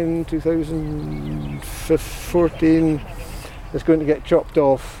 2010, 2014, is going to get chopped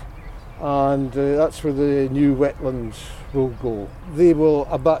off, and that's where the new wetlands will go. They will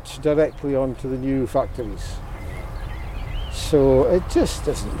abut directly onto the new factories. So it just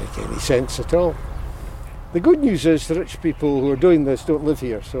doesn't make any sense at all. The good news is the rich people who are doing this don't live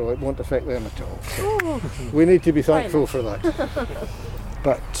here, so it won't affect them at all. So we need to be thankful for that.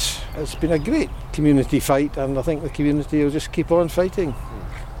 But it's been a great community fight, and I think the community will just keep on fighting.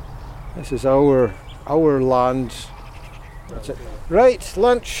 This is our land. That's it. Right,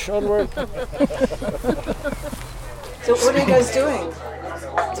 lunch, onward. So what are you guys doing?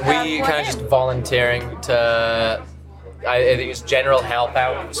 We kind of just volunteering to, I think it's general help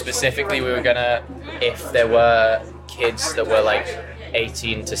out. Specifically, we were gonna, if there were kids that were like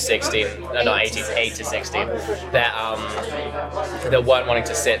 18 to 16, no, not 18, 8 to 16, that weren't wanting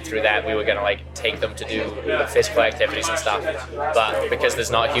to sit through that, we were going to like take them to do physical activities and stuff. But because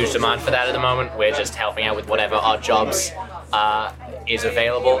there's not a huge demand for that at the moment, we're just helping out with whatever our jobs is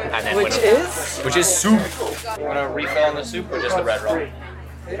available, and then Which is soup. You want to refill on the soup or just the bread roll?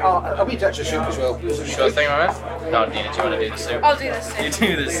 A wee touch of soup as well. Sure thing, alright? No, Nina, do you want to do the soup? I'll do the soup.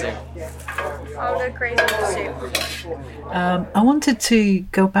 You do the soup. I'll go crazy with the soup. I wanted to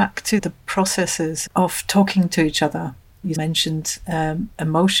go back to the processes of talking to each other. You mentioned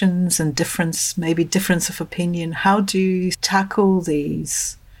emotions and maybe difference of opinion. How do you tackle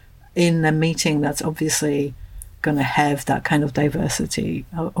these in a meeting that's obviously going to have that kind of diversity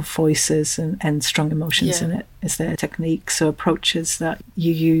of voices and strong emotions in it? Is there techniques or approaches that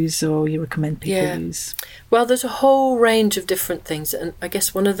you use or you recommend people use? Well, there's a whole range of different things, and I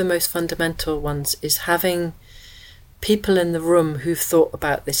guess one of the most fundamental ones is having people in the room who've thought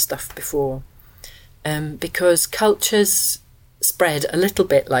about this stuff before, because cultures spread a little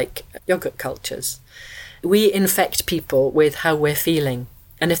bit like yogurt cultures. We infect people with how we're feeling,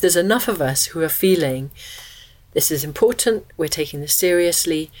 and if there's enough of us who are feeling this is important, we're taking this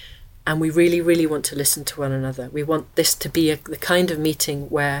seriously, and we really, really want to listen to one another. We want this to be the kind of meeting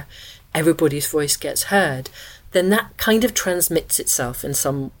where everybody's voice gets heard. Then that kind of transmits itself in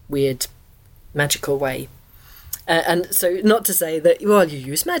some weird, magical way. And so not to say that, well, you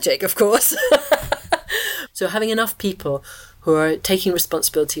use magic, of course. So having enough people who are taking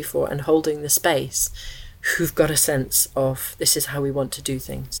responsibility for and holding the space, who've got a sense of this is how we want to do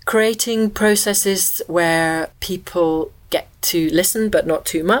things. Creating processes where people get to listen but not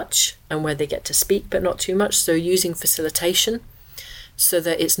too much, and where they get to speak but not too much. So using facilitation so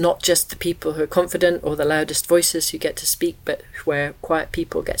that it's not just the people who are confident or the loudest voices who get to speak, but where quiet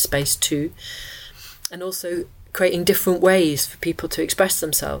people get space too. And also creating different ways for people to express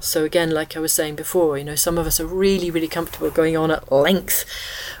themselves. So again, like I was saying before, some of us are really, really comfortable going on at length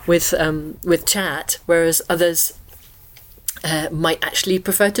with chat, whereas others might actually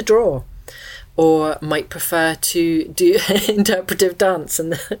prefer to draw or might prefer to do interpretive dance.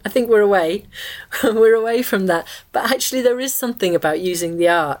 And I think we're away from that. But actually there is something about using the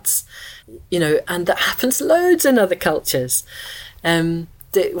arts, and that happens loads in other cultures.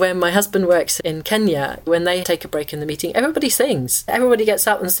 When my husband works in Kenya, when they take a break in the meeting, everybody sings. Everybody gets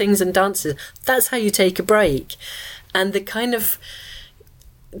up and sings and dances. That's how you take a break. And the kind of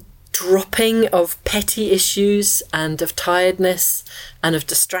dropping of petty issues and of tiredness and of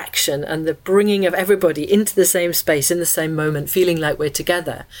distraction and the bringing of everybody into the same space in the same moment, feeling like we're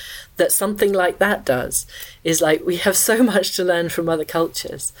together, that something like that does, is like we have so much to learn from other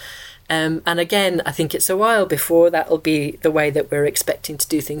cultures. And again, I think it's a while before that'll be the way that we're expecting to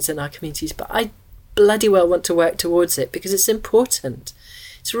do things in our communities. But I bloody well want to work towards it because it's important.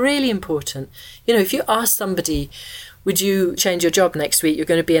 It's really important. If you ask somebody, would you change your job next week? You're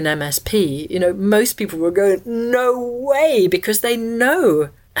going to be an MSP. Most people will go, no way, because they know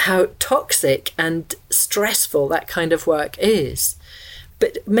how toxic and stressful that kind of work is.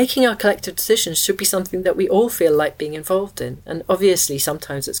 But making our collective decisions should be something that we all feel like being involved in. And obviously,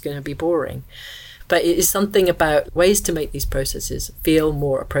 sometimes it's going to be boring. But it is something about ways to make these processes feel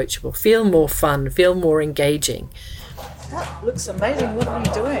more approachable, feel more fun, feel more engaging. That looks amazing. What are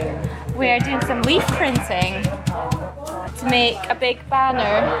you doing? We're doing some leaf printing to make a big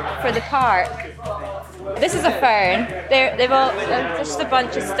banner for the park. This is a fern. They've all just a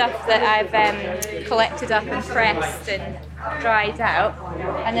bunch of stuff that I've collected up and pressed and dried out.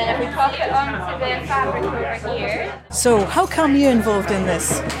 And then if we pop it onto the fabric over here. So how come you're involved in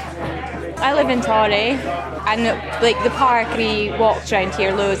this? I live in Torry, and the park, we walked around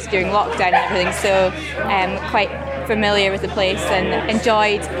here loads during lockdown and everything, so quite familiar with the place and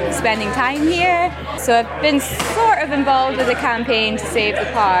enjoyed spending time here. So I've been sort of involved with a campaign to save the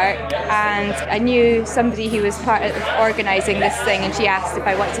park, and I knew somebody who was part of organising this thing, and she asked if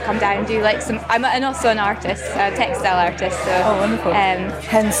I wanted to come down and do I'm also an artist, a textile artist. So, wonderful.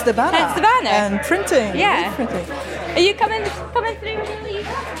 Hence the banner. And printing. Yeah. Printing. Are you coming through with me?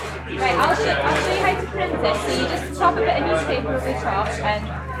 Right, I'll show you how to print it. So you just chop a bit of newspaper over the top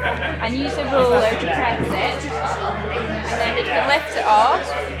and use a roller to press it, and then you can lift it off,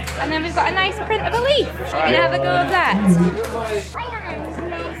 and then we've got a nice print of a leaf. You can have a go of that.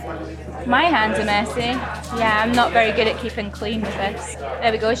 My hands are messy. Yeah, I'm not very good at keeping clean with this.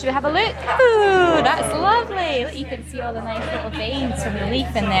 There we go. Should we have a look? Ooh, that's lovely. Look, you can see all the nice little veins from the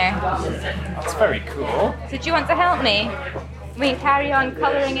leaf in there. That's very cool. So do you want to help me? We carry on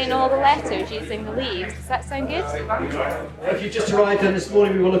colouring in all the letters using the leaves. Does that sound good? If you just arrived in this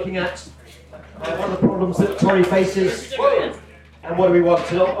morning, we were looking at one of the problems that Torry faces and what do we want.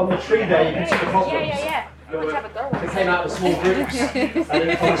 So on the tree there, you can see the problems. Yeah. Let's have a go. They came out of small groups, and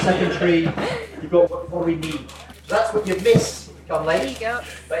then on the second tree, you've got what we need. So that's what you miss if you come There you late. go.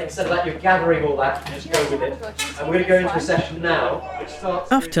 But instead of that, you're gathering all that, you just go with it. And we're going to go into a session now, which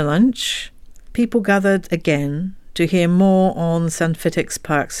starts After lunch, people gathered again to hear more on St. Fittick's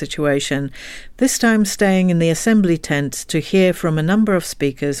Park's situation, this time staying in the assembly tent to hear from a number of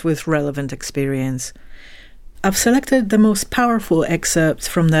speakers with relevant experience. I've selected the most powerful excerpts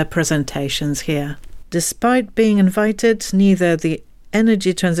from their presentations here. Despite being invited, neither the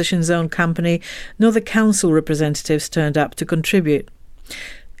Energy Transition Zone Company nor the council representatives turned up to contribute.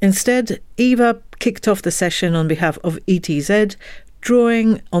 Instead, Eva kicked off the session on behalf of ETZ,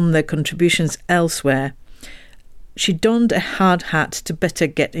 drawing on their contributions elsewhere. She donned a hard hat to better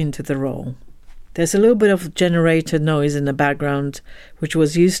get into the role. There's a little bit of generator noise in the background, which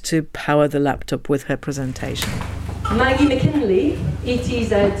was used to power the laptop with her presentation. Maggie McKinley,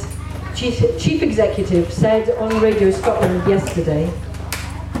 ETZ Chief Executive, said on Radio Scotland yesterday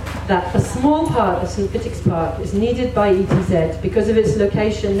that a small part of St Fittick's Park is needed by ETZ because of its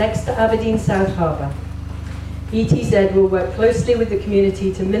location next to Aberdeen South Harbour. ETZ will work closely with the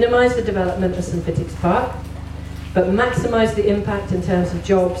community to minimise the development of St Fittick's Park, but maximise the impact in terms of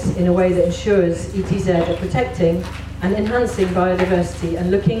jobs in a way that ensures ETZ are protecting and enhancing biodiversity and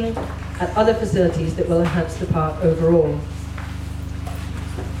looking at other facilities that will enhance the park overall.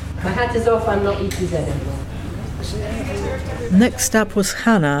 My hat is off, I'm not ETZ anymore. Next up was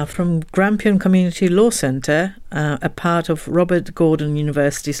Hannah from Grampian Community Law Centre, a part of Robert Gordon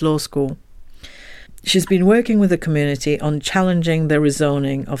University's law school. She's been working with the community on challenging the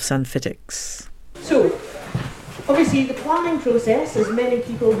rezoning of St Fittick's. So, obviously the planning process, as many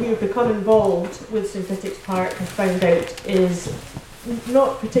people who have become involved with St Fittick's Park have found out, is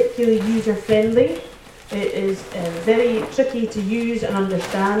not particularly user-friendly. It is very tricky to use and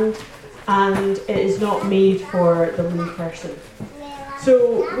understand, and it is not made for the lay person.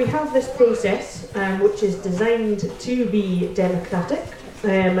 So we have this process which is designed to be democratic,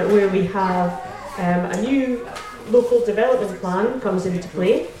 where we have a new local development plan comes into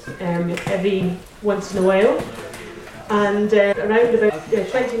play every once in a while. And around about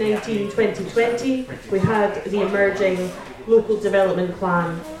 2019-2020, we had the emerging local development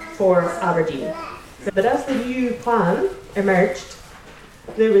plan for Aberdeen. But as the new plan emerged,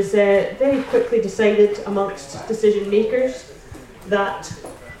 there was very quickly decided amongst decision makers that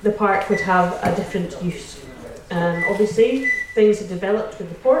the park would have a different use. Obviously, things had developed with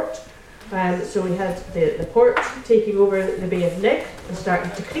the port, so we had the port taking over the Bay of Nigg and starting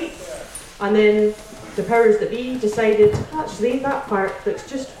to creep, and then the powers that be decided, actually, that park looks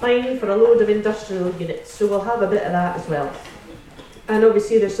just fine for a load of industrial units, so we'll have a bit of that as well. And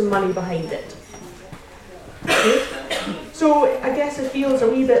obviously there's some money behind it. Okay. So I guess it feels a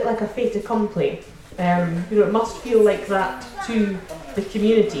wee bit like a fait accompli. It must feel like that to the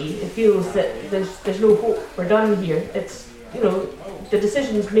community. It feels that there's no hope, we're done here. It's, the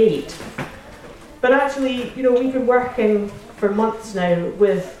decision's made. But actually, we've been working for months now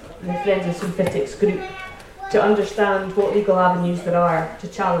with the Friends of St Fittick's group to understand what legal avenues there are to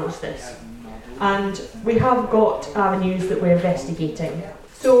challenge this. And we have got avenues that we're investigating.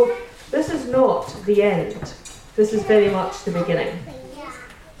 So this is not the end. This is very much the beginning.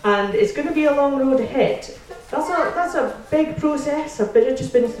 And it's going to be a long road ahead. That's a big process. I've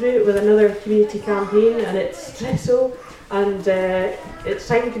just been through it with another community campaign, and it's stressful and it's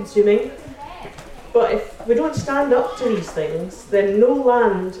time consuming. But if we don't stand up to these things, then no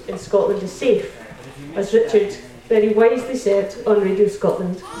land in Scotland is safe, as Richard very wisely said on Radio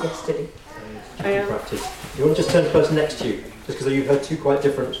Scotland yesterday. practice. You want to just turn to the person next to you, just because you've heard two quite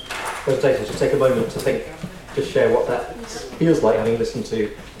different presentations. Just take a moment to think, just share what that feels like, having listened to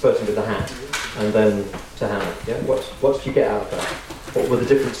the person with the hat, and then to Hannah. Yeah, what did you get out of that? What were the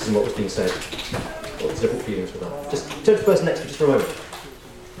differences in what was being said? What were the different feelings with that? Just turn to the person next to you just for a moment.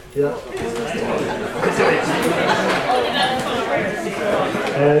 Do that.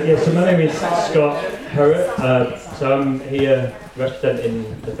 So my name is Scott Herrett. So I'm here representing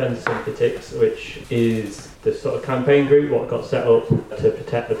the Friends of St Fittick's, which is the sort of campaign group what got set up to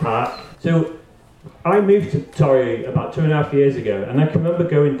protect the park. So I moved to Torry about 2.5 years ago, and I can remember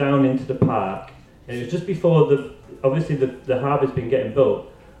going down into the park, and it was just before the harbour's been getting built.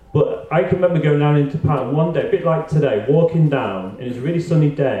 But I can remember going down into the park one day, a bit like today, walking down, and it was a really sunny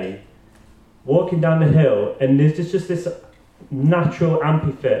day, walking down the hill, and there's just this natural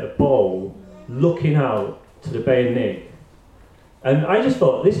amphitheatre bowl looking out to the Bay of Nigg. And I just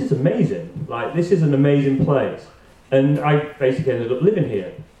thought, this is amazing. Like, this is an amazing place. And I basically ended up living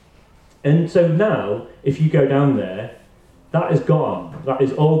here. And so now, if you go down there, that is gone. That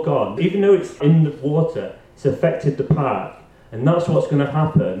is all gone. Even though it's in the water, it's affected the park. And that's what's going to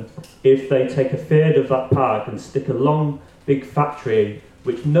happen if they take a third of that park and stick a long big factory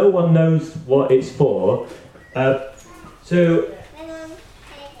which no one knows what it's for. So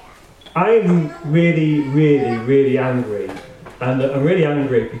I'm really angry, and I'm really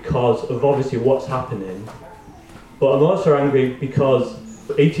angry because of obviously what's happening, but I'm also angry because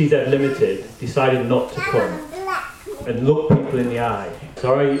ETZ Limited decided not to come and look people in the eye.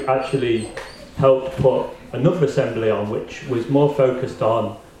 So I actually helped put another assembly on which was more focused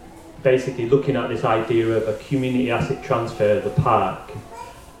on basically looking at this idea of a community asset transfer of the park.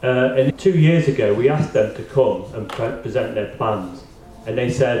 And 2 years ago we asked them to come and present their plans, and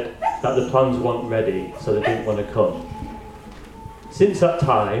they said that the plans weren't ready, so they didn't want to come. Since that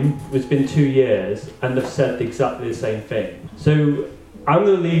time, it's been 2 years, and they've said exactly the same thing. So I'm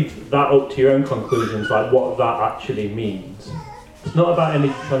going to leave that up to your own conclusions, like what that actually means. It's not about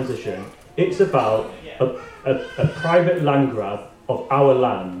energy transition, it's about a private land grab of our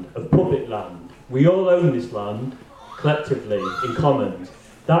land, of public land. We all own this land, collectively, in commons.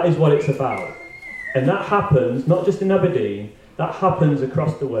 That is what it's about. And that happens, not just in Aberdeen, that happens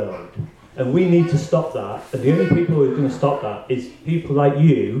across the world. And we need to stop that. And the only people who are going to stop that is people like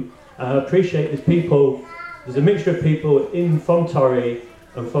you. I appreciate there's a mixture of people from Torry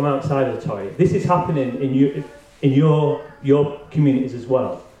and from outside of Torry. This is happening in your communities as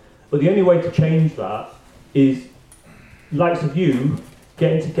well. But the only way to change that is likes of you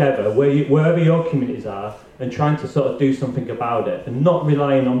getting together wherever your communities are and trying to sort of do something about it, and not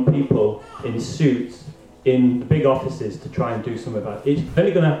relying on people in suits in the big offices to try and do something about it. It's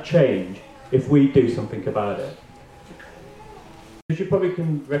only going to change if we do something about it. As you probably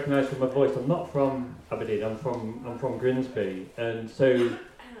can recognise from my voice, I'm not from Aberdeen, I'm from Grimsby, and so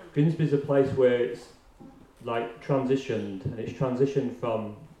Grimsby is a place where it's like transitioned, and it's transitioned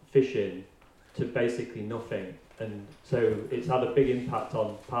from fishing to basically nothing, and so it's had a big impact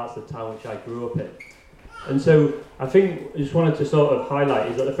on parts of the town which I grew up in. And so I think I just wanted to sort of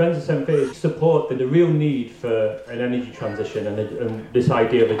highlight is that the Friends of St. Peter's support the real need for an energy transition and this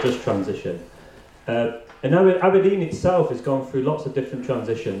idea of a just transition. And Aberdeen itself has gone through lots of different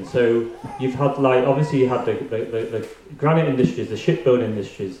transitions. So you've had obviously you had the granite industries, the shipbuilding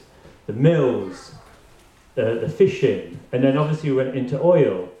industries, the mills, the fishing, and then obviously we went into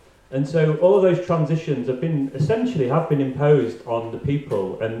oil. And so all those transitions have been imposed on the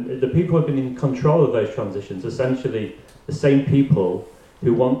people, and the people have been in control of those transitions, essentially the same people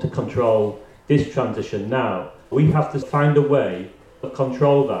who want to control this transition now. We have to find a way to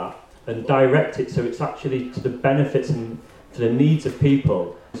control that and direct it so it's actually to the benefits and to the needs of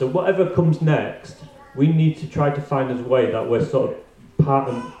people. So whatever comes next, we need to try to find a way that we're sort of part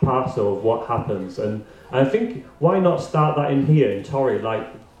and parcel of what happens. And I think why not start that in here in Torry, like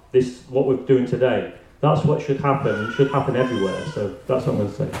this, what we're doing today. That's what should happen. It should happen everywhere. So that's what I'm going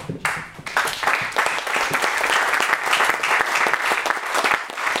to say.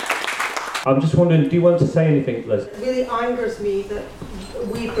 I'm just wondering, do you want to say anything, Liz? It really angers me that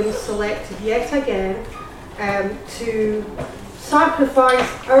we've been selected yet again to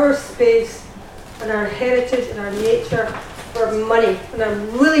sacrifice our space and our heritage and our nature for money, and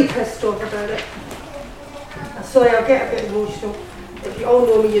I'm really pissed off about it. Sorry, I'll get a bit emotional. If you all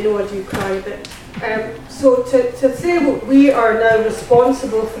know me, you know I do cry a bit. So to say we are now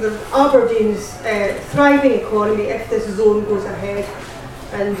responsible for the Aberdeen's thriving economy if this zone goes ahead,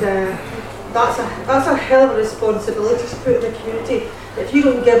 and that's a hell of a responsibility to put in the community. If you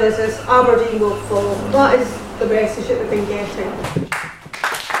don't give us this, Aberdeen will fall. That is the message that we've been getting.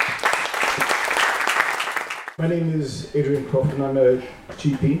 My name is Adrian Croft and I'm a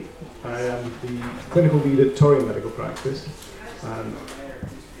GP. I am the clinical lead at Torry Medical Practice and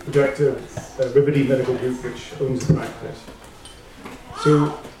the director of Riverdee Medical Group, which owns the practice.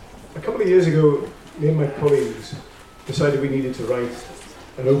 So a couple of years ago, me and my colleagues decided we needed to write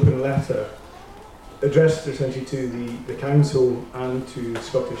an open letter addressed essentially to the council and to the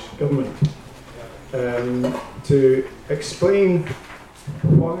Scottish Government to explain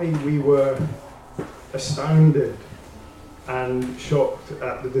why we were astounded and shocked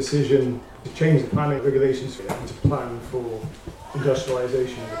at the decision to change the planning regulations and to plan for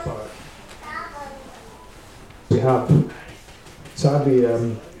industrialisation of the park. We have, sadly,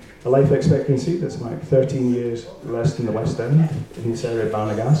 a life expectancy that's like 13 years less than the West End in this area of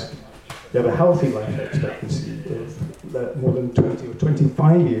Balnagask. We have a healthy life expectancy of more than 20 or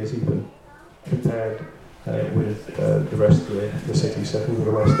 25 years even, compared with the rest of the city, certainly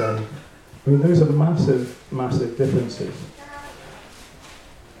the West End. I mean, those are massive, massive differences.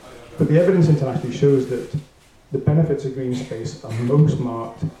 But the evidence internationally shows that the benefits of green space are most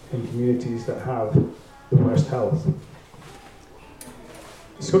marked in communities that have the worst health.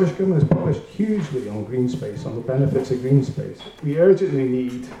 The Scottish Government has published hugely on green space, on the benefits of green space. We urgently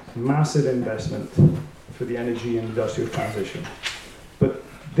need massive investment for the energy and industrial transition. But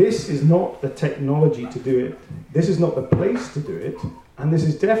this is not the technology to do it. This is not the place to do it. And this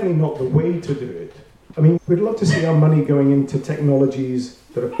is definitely not the way to do it. I mean, we'd love to see our money going into technologies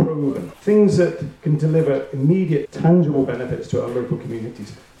that are proven, things that can deliver immediate, tangible benefits to our local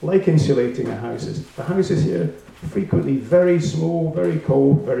communities, like insulating our houses. The houses here are frequently very small, very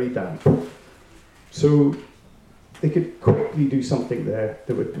cold, very damp. So they could quickly do something there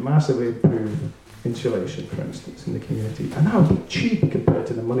that would massively improve insulation, for instance, in the community. And that would be cheap compared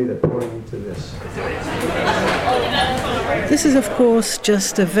to the money they're pouring into this. This is, of course,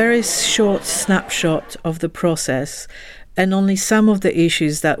 just a very short snapshot of the process and only some of the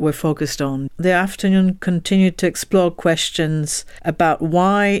issues that we're focused on. The afternoon continued to explore questions about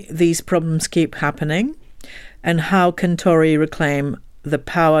why these problems keep happening and how can Torry reclaim the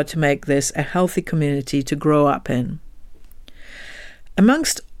power to make this a healthy community to grow up in.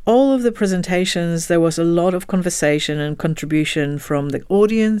 Amongst all of the presentations, there was a lot of conversation and contribution from the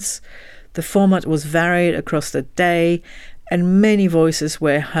audience. The format was varied across the day, and many voices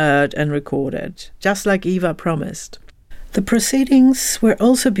were heard and recorded, just like Eva promised. The proceedings were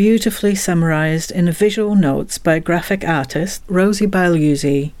also beautifully summarised in visual notes by graphic artist Rosie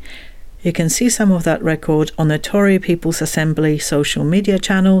Bagliuzzi. You can see some of that record on the Torry People's Assembly social media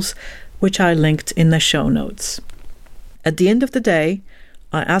channels, which I linked in the show notes. At the end of the day,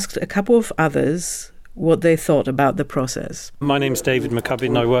 I asked a couple of others what they thought about the process. My name's David McCubbin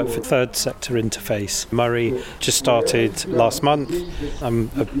and I work for Third Sector Interface. Murray just started last month.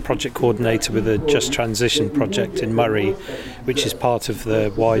 I'm a project coordinator with a Just Transition project in Murray, which is part of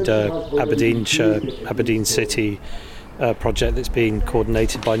the wider Aberdeen City project that's being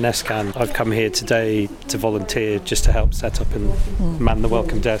coordinated by Nescan. I've come here today to volunteer just to help set up and man the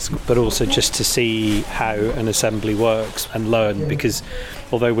welcome desk, but also just to see how an assembly works and learn, because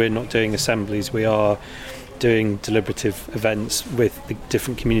although we're not doing assemblies, we are doing deliberative events with the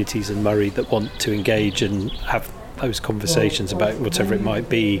different communities in Murray that want to engage and have those conversations about whatever it might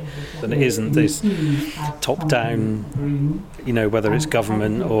be. And it isn't this top-down, whether it's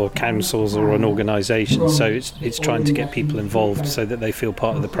government or councils or an organisation. So it's trying to get people involved so that they feel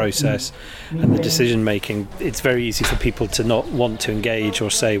part of the process and the decision-making. It's very easy for people to not want to engage or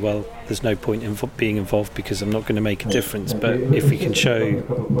say, well, there's no point in being involved because I'm not going to make a difference. But if we can show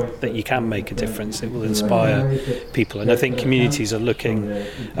that you can make a difference, it will inspire people. And I think communities are looking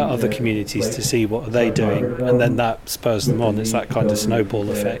at other communities to see what are they doing, and then that spurs them on. It's that kind of snowball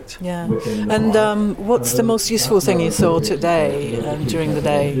effect. Yeah. And what's the most useful thing you saw today, during the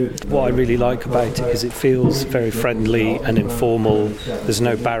day? What I really like about it is it feels very friendly and informal. There's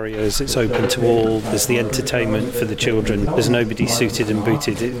no barriers. It's open to all. There's the entertainment for the children. There's nobody suited and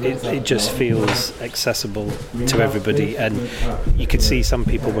booted. It just feels accessible to everybody, and you could see some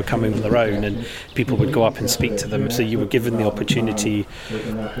people were coming on their own and people would go up and speak to them, so you were given the opportunity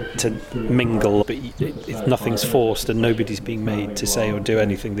to mingle, but nothing's forced and nobody's being made to say or do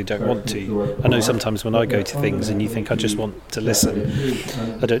anything they don't want to. I know sometimes when I go to things and you think I just want to listen,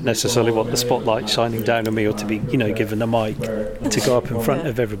 I don't necessarily want the spotlight shining down on me or to be given a mic to go up in front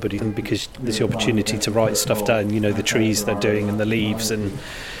of everybody, and because there's the opportunity to write stuff down, the trees they're doing and the leaves, and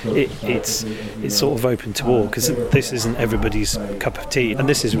it's sort of open to all, because this isn't everybody's cup of tea, and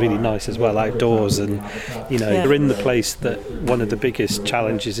this is really nice as well, outdoors, and you're in the place that one of the biggest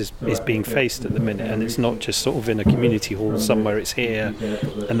challenges is being faced at the minute, and it's not just sort of in a community hall somewhere, it's here.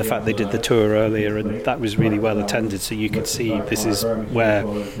 And the fact they did the tour earlier and that was really well attended, so you could see this is where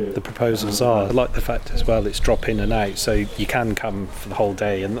the proposals are. I like the fact as well it's drop in and out, so you can come for the whole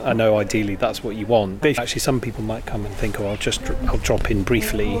day, and I know ideally that's what you want, but actually some people might come and think, I'll drop in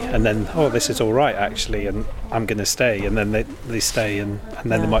briefly, and then this is all right actually, and I'm going to stay, and then they stay, and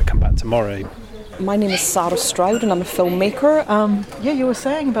then they might come back tomorrow. My name is Sarah Stroud and I'm a filmmaker. You were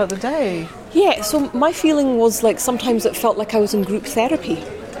saying about the day. Yeah, so my feeling was like sometimes it felt like I was in group therapy.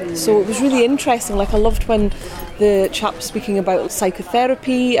 So it was really interesting. Like I loved when the chap was speaking about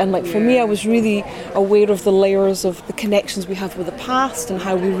psychotherapy, and like for me I was really aware of the layers of the connections we have with the past and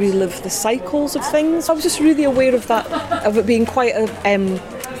how we relive the cycles of things. I was just really aware of that, of it being quite a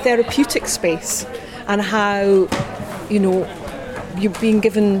therapeutic space, and how you're being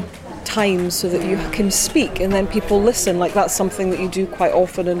given time so that you can speak and then people listen. Like that's something that you do quite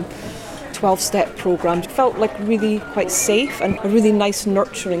often in 12-step programs. It felt like really quite safe and a really nice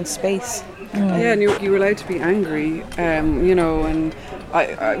nurturing space. Yeah, and you were allowed to be angry, and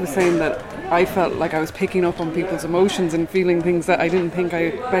I was saying that I felt like I was picking up on people's emotions and feeling things that I didn't think I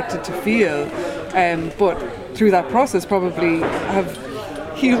expected to feel, but through that process probably have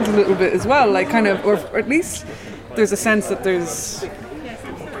healed a little bit as well, like kind of, or at least there's a sense that there's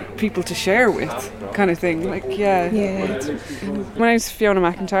people to share with, kind of thing. Like, yeah. My name's Fiona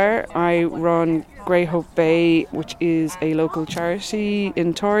McIntyre. I run Grey Hope Bay, which is a local charity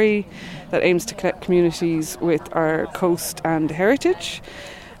in Torry that aims to connect communities with our coast and heritage.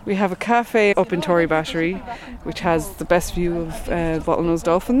 We have a cafe up in Torry Battery, which has the best view of bottlenose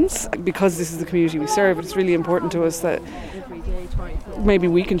dolphins. Because this is the community we serve, it's really important to us that maybe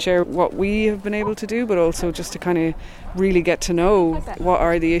we can share what we have been able to do, but also just to kind of really get to know what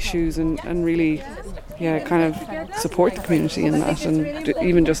are the issues and really, kind of support the community in that, and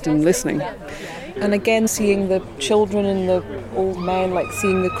even just in listening. And again, seeing the children and the old men, like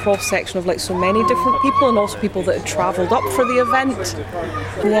seeing the cross section of like so many different people, and also people that had travelled up for the event.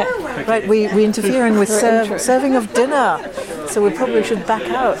 Yeah, right. We're interfering with serving of dinner, so we probably should back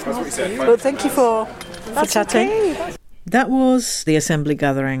out. Well, thank you for chatting. Okay. That was the assembly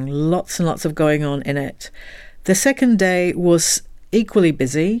gathering. Lots and lots of going on in it. The second day was equally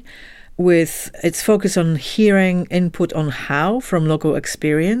busy, with its focus on hearing input on how from local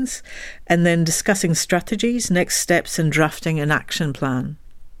experience, and then discussing strategies, next steps, and drafting an action plan.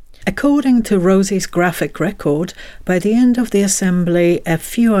 According to Rosie's graphic record, by the end of the assembly, a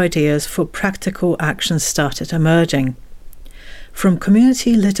few ideas for practical action started emerging. From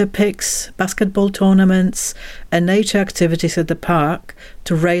community litter picks, basketball tournaments, and nature activities at the park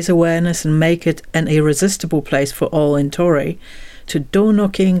to raise awareness and make it an irresistible place for all in Torry, to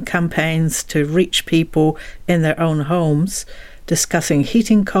door-knocking campaigns to reach people in their own homes, discussing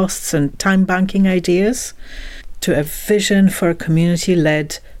heating costs and time-banking ideas, to a vision for a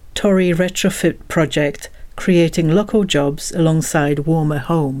community-led Torry retrofit project creating local jobs alongside warmer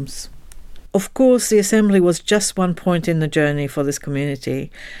homes. Of course, the assembly was just one point in the journey for this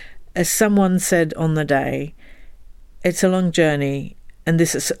community. As someone said on the day, it's a long journey, and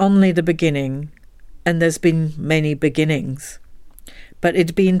this is only the beginning, and there's been many beginnings. But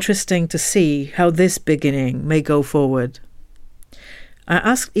it'd be interesting to see how this beginning may go forward. I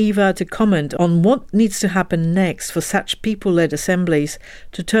asked Eva to comment on what needs to happen next for such people-led assemblies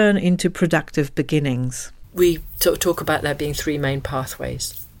to turn into productive beginnings. We talk about there being three main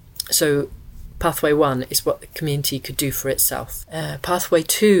pathways. So pathway 1 is what the community could do for itself. Pathway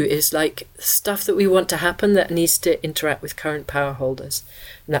 2 is like stuff that we want to happen that needs to interact with current power holders.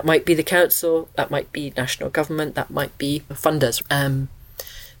 And that might be the council, that might be national government, that might be funders.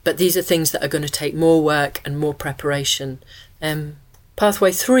 But these are things that are going to take more work and more preparation.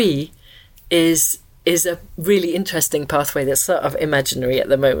 Pathway 3 is a really interesting pathway that's sort of imaginary at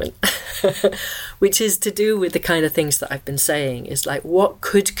the moment, which is to do with the kind of things that I've been saying, is like, what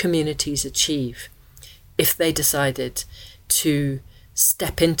could communities achieve if they decided to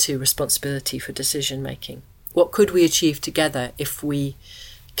step into responsibility for decision making? What could we achieve together if we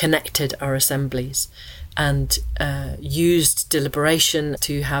connected our assemblies and used deliberation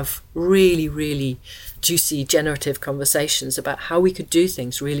to have really, really juicy, generative conversations about how we could do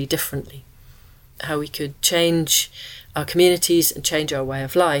things really differently? How we could change our communities and change our way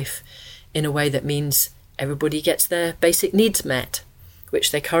of life in a way that means everybody gets their basic needs met,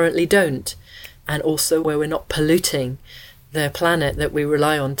 which they currently don't, and also where we're not polluting the planet that we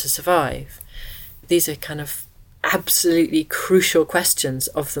rely on to survive. These are kind of absolutely crucial questions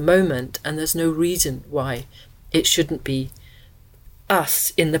of the moment, and there's no reason why it shouldn't be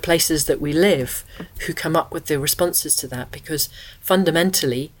us in the places that we live who come up with the responses to that, because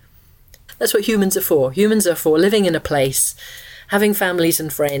fundamentally that's what humans are for. Humans are for living in a place, having families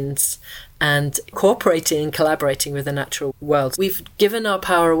and friends, and cooperating and collaborating with the natural world. We've given our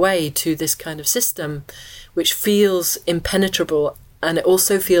power away to this kind of system which feels impenetrable, and it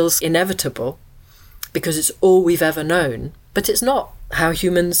also feels inevitable because it's all we've ever known. But it's not how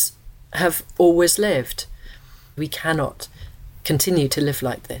humans have always lived. We cannot continue to live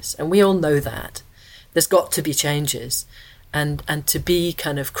like this, and we all know that. There's got to be changes. And to be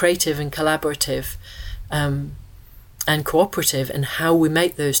kind of creative and collaborative and cooperative in how we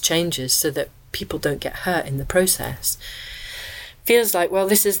make those changes so that people don't get hurt in the process, feels like, well,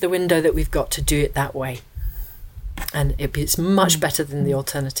 this is the window that we've got to do it that way. And it's much better than the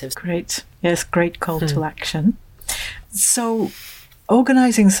alternatives. Great. Yes, great call to action. So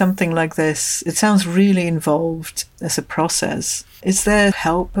organising something like this, it sounds really involved as a process. Is there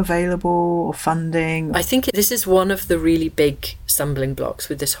help available or funding? I think this is one of the really big stumbling blocks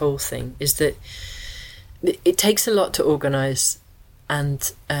with this whole thing, is that it takes a lot to organise,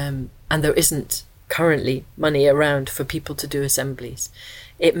 and there isn't currently money around for people to do assemblies.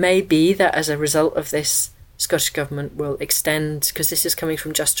 It may be that as a result of this, Scottish Government will extend, because this is coming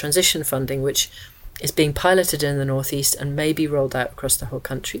from Just Transition funding, which is being piloted in the northeast and may be rolled out across the whole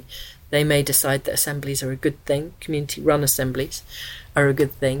country. They may decide that assemblies are a good thing, community-run assemblies are a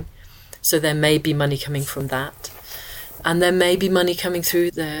good thing. So there may be money coming from that. And there may be money coming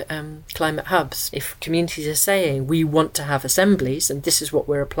through the climate hubs. If communities are saying, we want to have assemblies, and this is what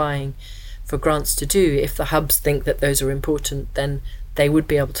we're applying for grants to do, if the hubs think that those are important, then they would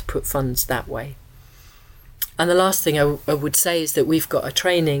be able to put funds that way. And the last thing I would say is that we've got a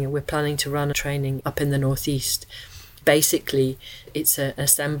training, and we're planning to run a training up in the northeast. Basically, it's an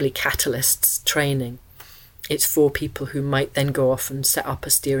assembly catalysts training. It's for people who might then go off and set up a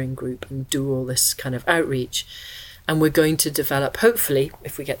steering group and do all this kind of outreach. And we're going to develop, hopefully,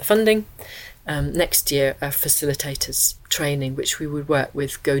 if we get the funding, next year, a facilitators training, which we would work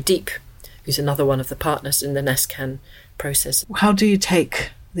with Go Deep, who's another one of the partners in the NESCAN process. How do you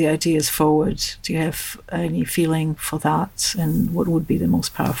take the ideas forward? Do you have any feeling for that? And what would be the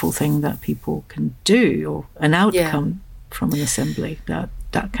most powerful thing that people can do, or an outcome from an assembly that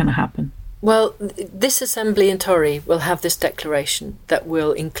can happen? Well, this assembly in Torry will have this declaration that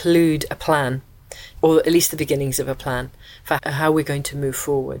will include a plan, or at least the beginnings of a plan, for how we're going to move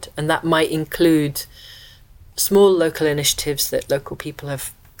forward. And that might include small local initiatives that local people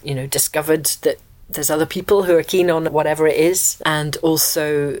have, discovered that there's other people who are keen on whatever it is, and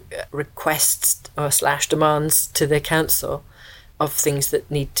also requests or / demands to the council of things that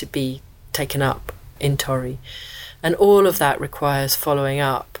need to be taken up in Torry. And all of that requires following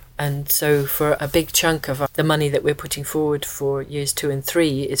up. And so for a big chunk of the money that we're putting forward for years 2 and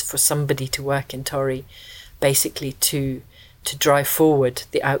 3 is for somebody to work in Torry, basically to drive forward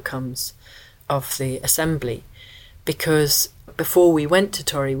the outcomes of the assembly. Because before we went to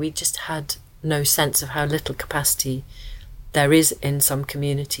Torry, we just had no sense of how little capacity there is in some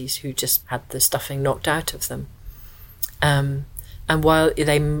communities who just had the stuffing knocked out of them. And while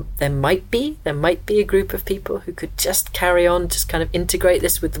there might be a group of people who could just carry on, just kind of integrate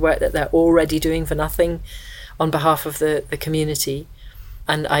this with the work that they're already doing for nothing on behalf of the community,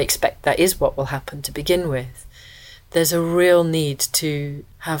 and I expect that is what will happen to begin with, there's a real need to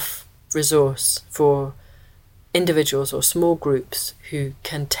have resource for individuals or small groups who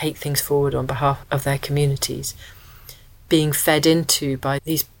can take things forward on behalf of their communities, being fed into by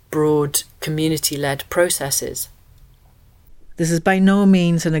these broad community-led processes. This is by no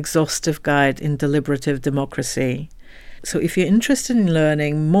means an exhaustive guide in deliberative democracy. So if you're interested in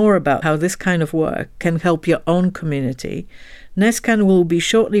learning more about how this kind of work can help your own community, NESCAN will be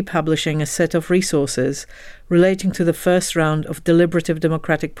shortly publishing a set of resources relating to the first round of deliberative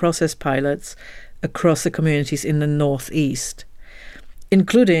democratic process pilots across the communities in the northeast,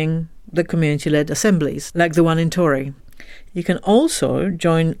 including the community-led assemblies, like the one in Torry. You can also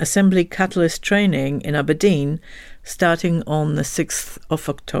join Assembly Catalyst training in Aberdeen starting on the 6th of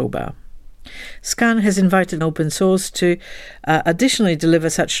October. SCAN has invited Open Source to additionally deliver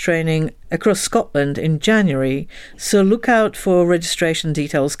such training across Scotland in January, so look out for registration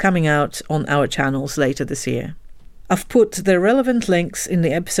details coming out on our channels later this year. I've put the relevant links in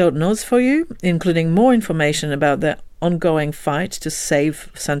the episode notes for you, including more information about the ongoing fight to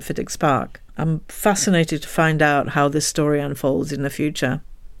save St. Fittick's Park. I'm fascinated to find out how this story unfolds in the future.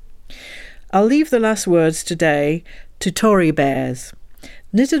 I'll leave the last words today to Torry Bears,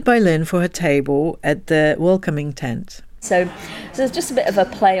 knitted by Lynn for her table at the welcoming tent. So it's just a bit of a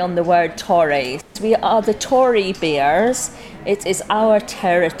play on the word Torry. We are the Torry Bears. It is our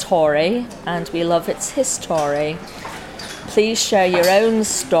territory and we love its history. Please share your own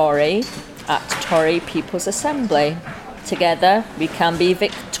story at Torry People's Assembly. Together we can be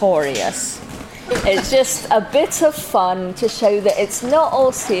victorious. It's just a bit of fun to show that it's not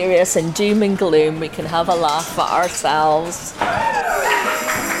all serious and doom and gloom. We can have a laugh at ourselves.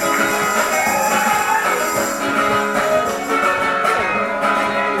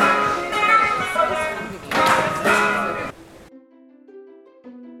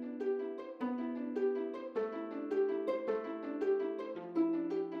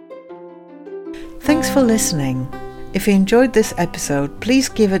 Thanks for listening. If you enjoyed this episode, please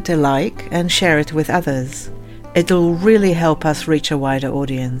give it a like and share it with others. It'll really help us reach a wider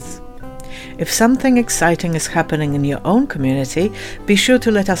audience. If something exciting is happening in your own community, be sure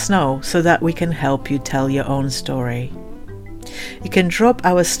to let us know so that we can help you tell your own story. You can drop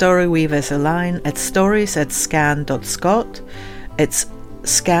our story weavers a line at stories@scan.scot. It's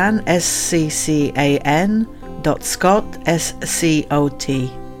scan, SCCAN, .scot,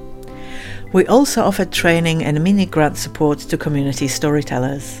 SCOT. We also offer training and mini-grant support to community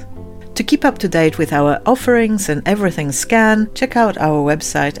storytellers. To keep up to date with our offerings and everything SCAN, check out our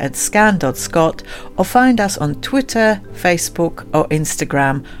website at scan.scot or find us on Twitter, Facebook or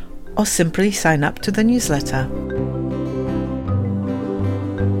Instagram, or simply sign up to the newsletter.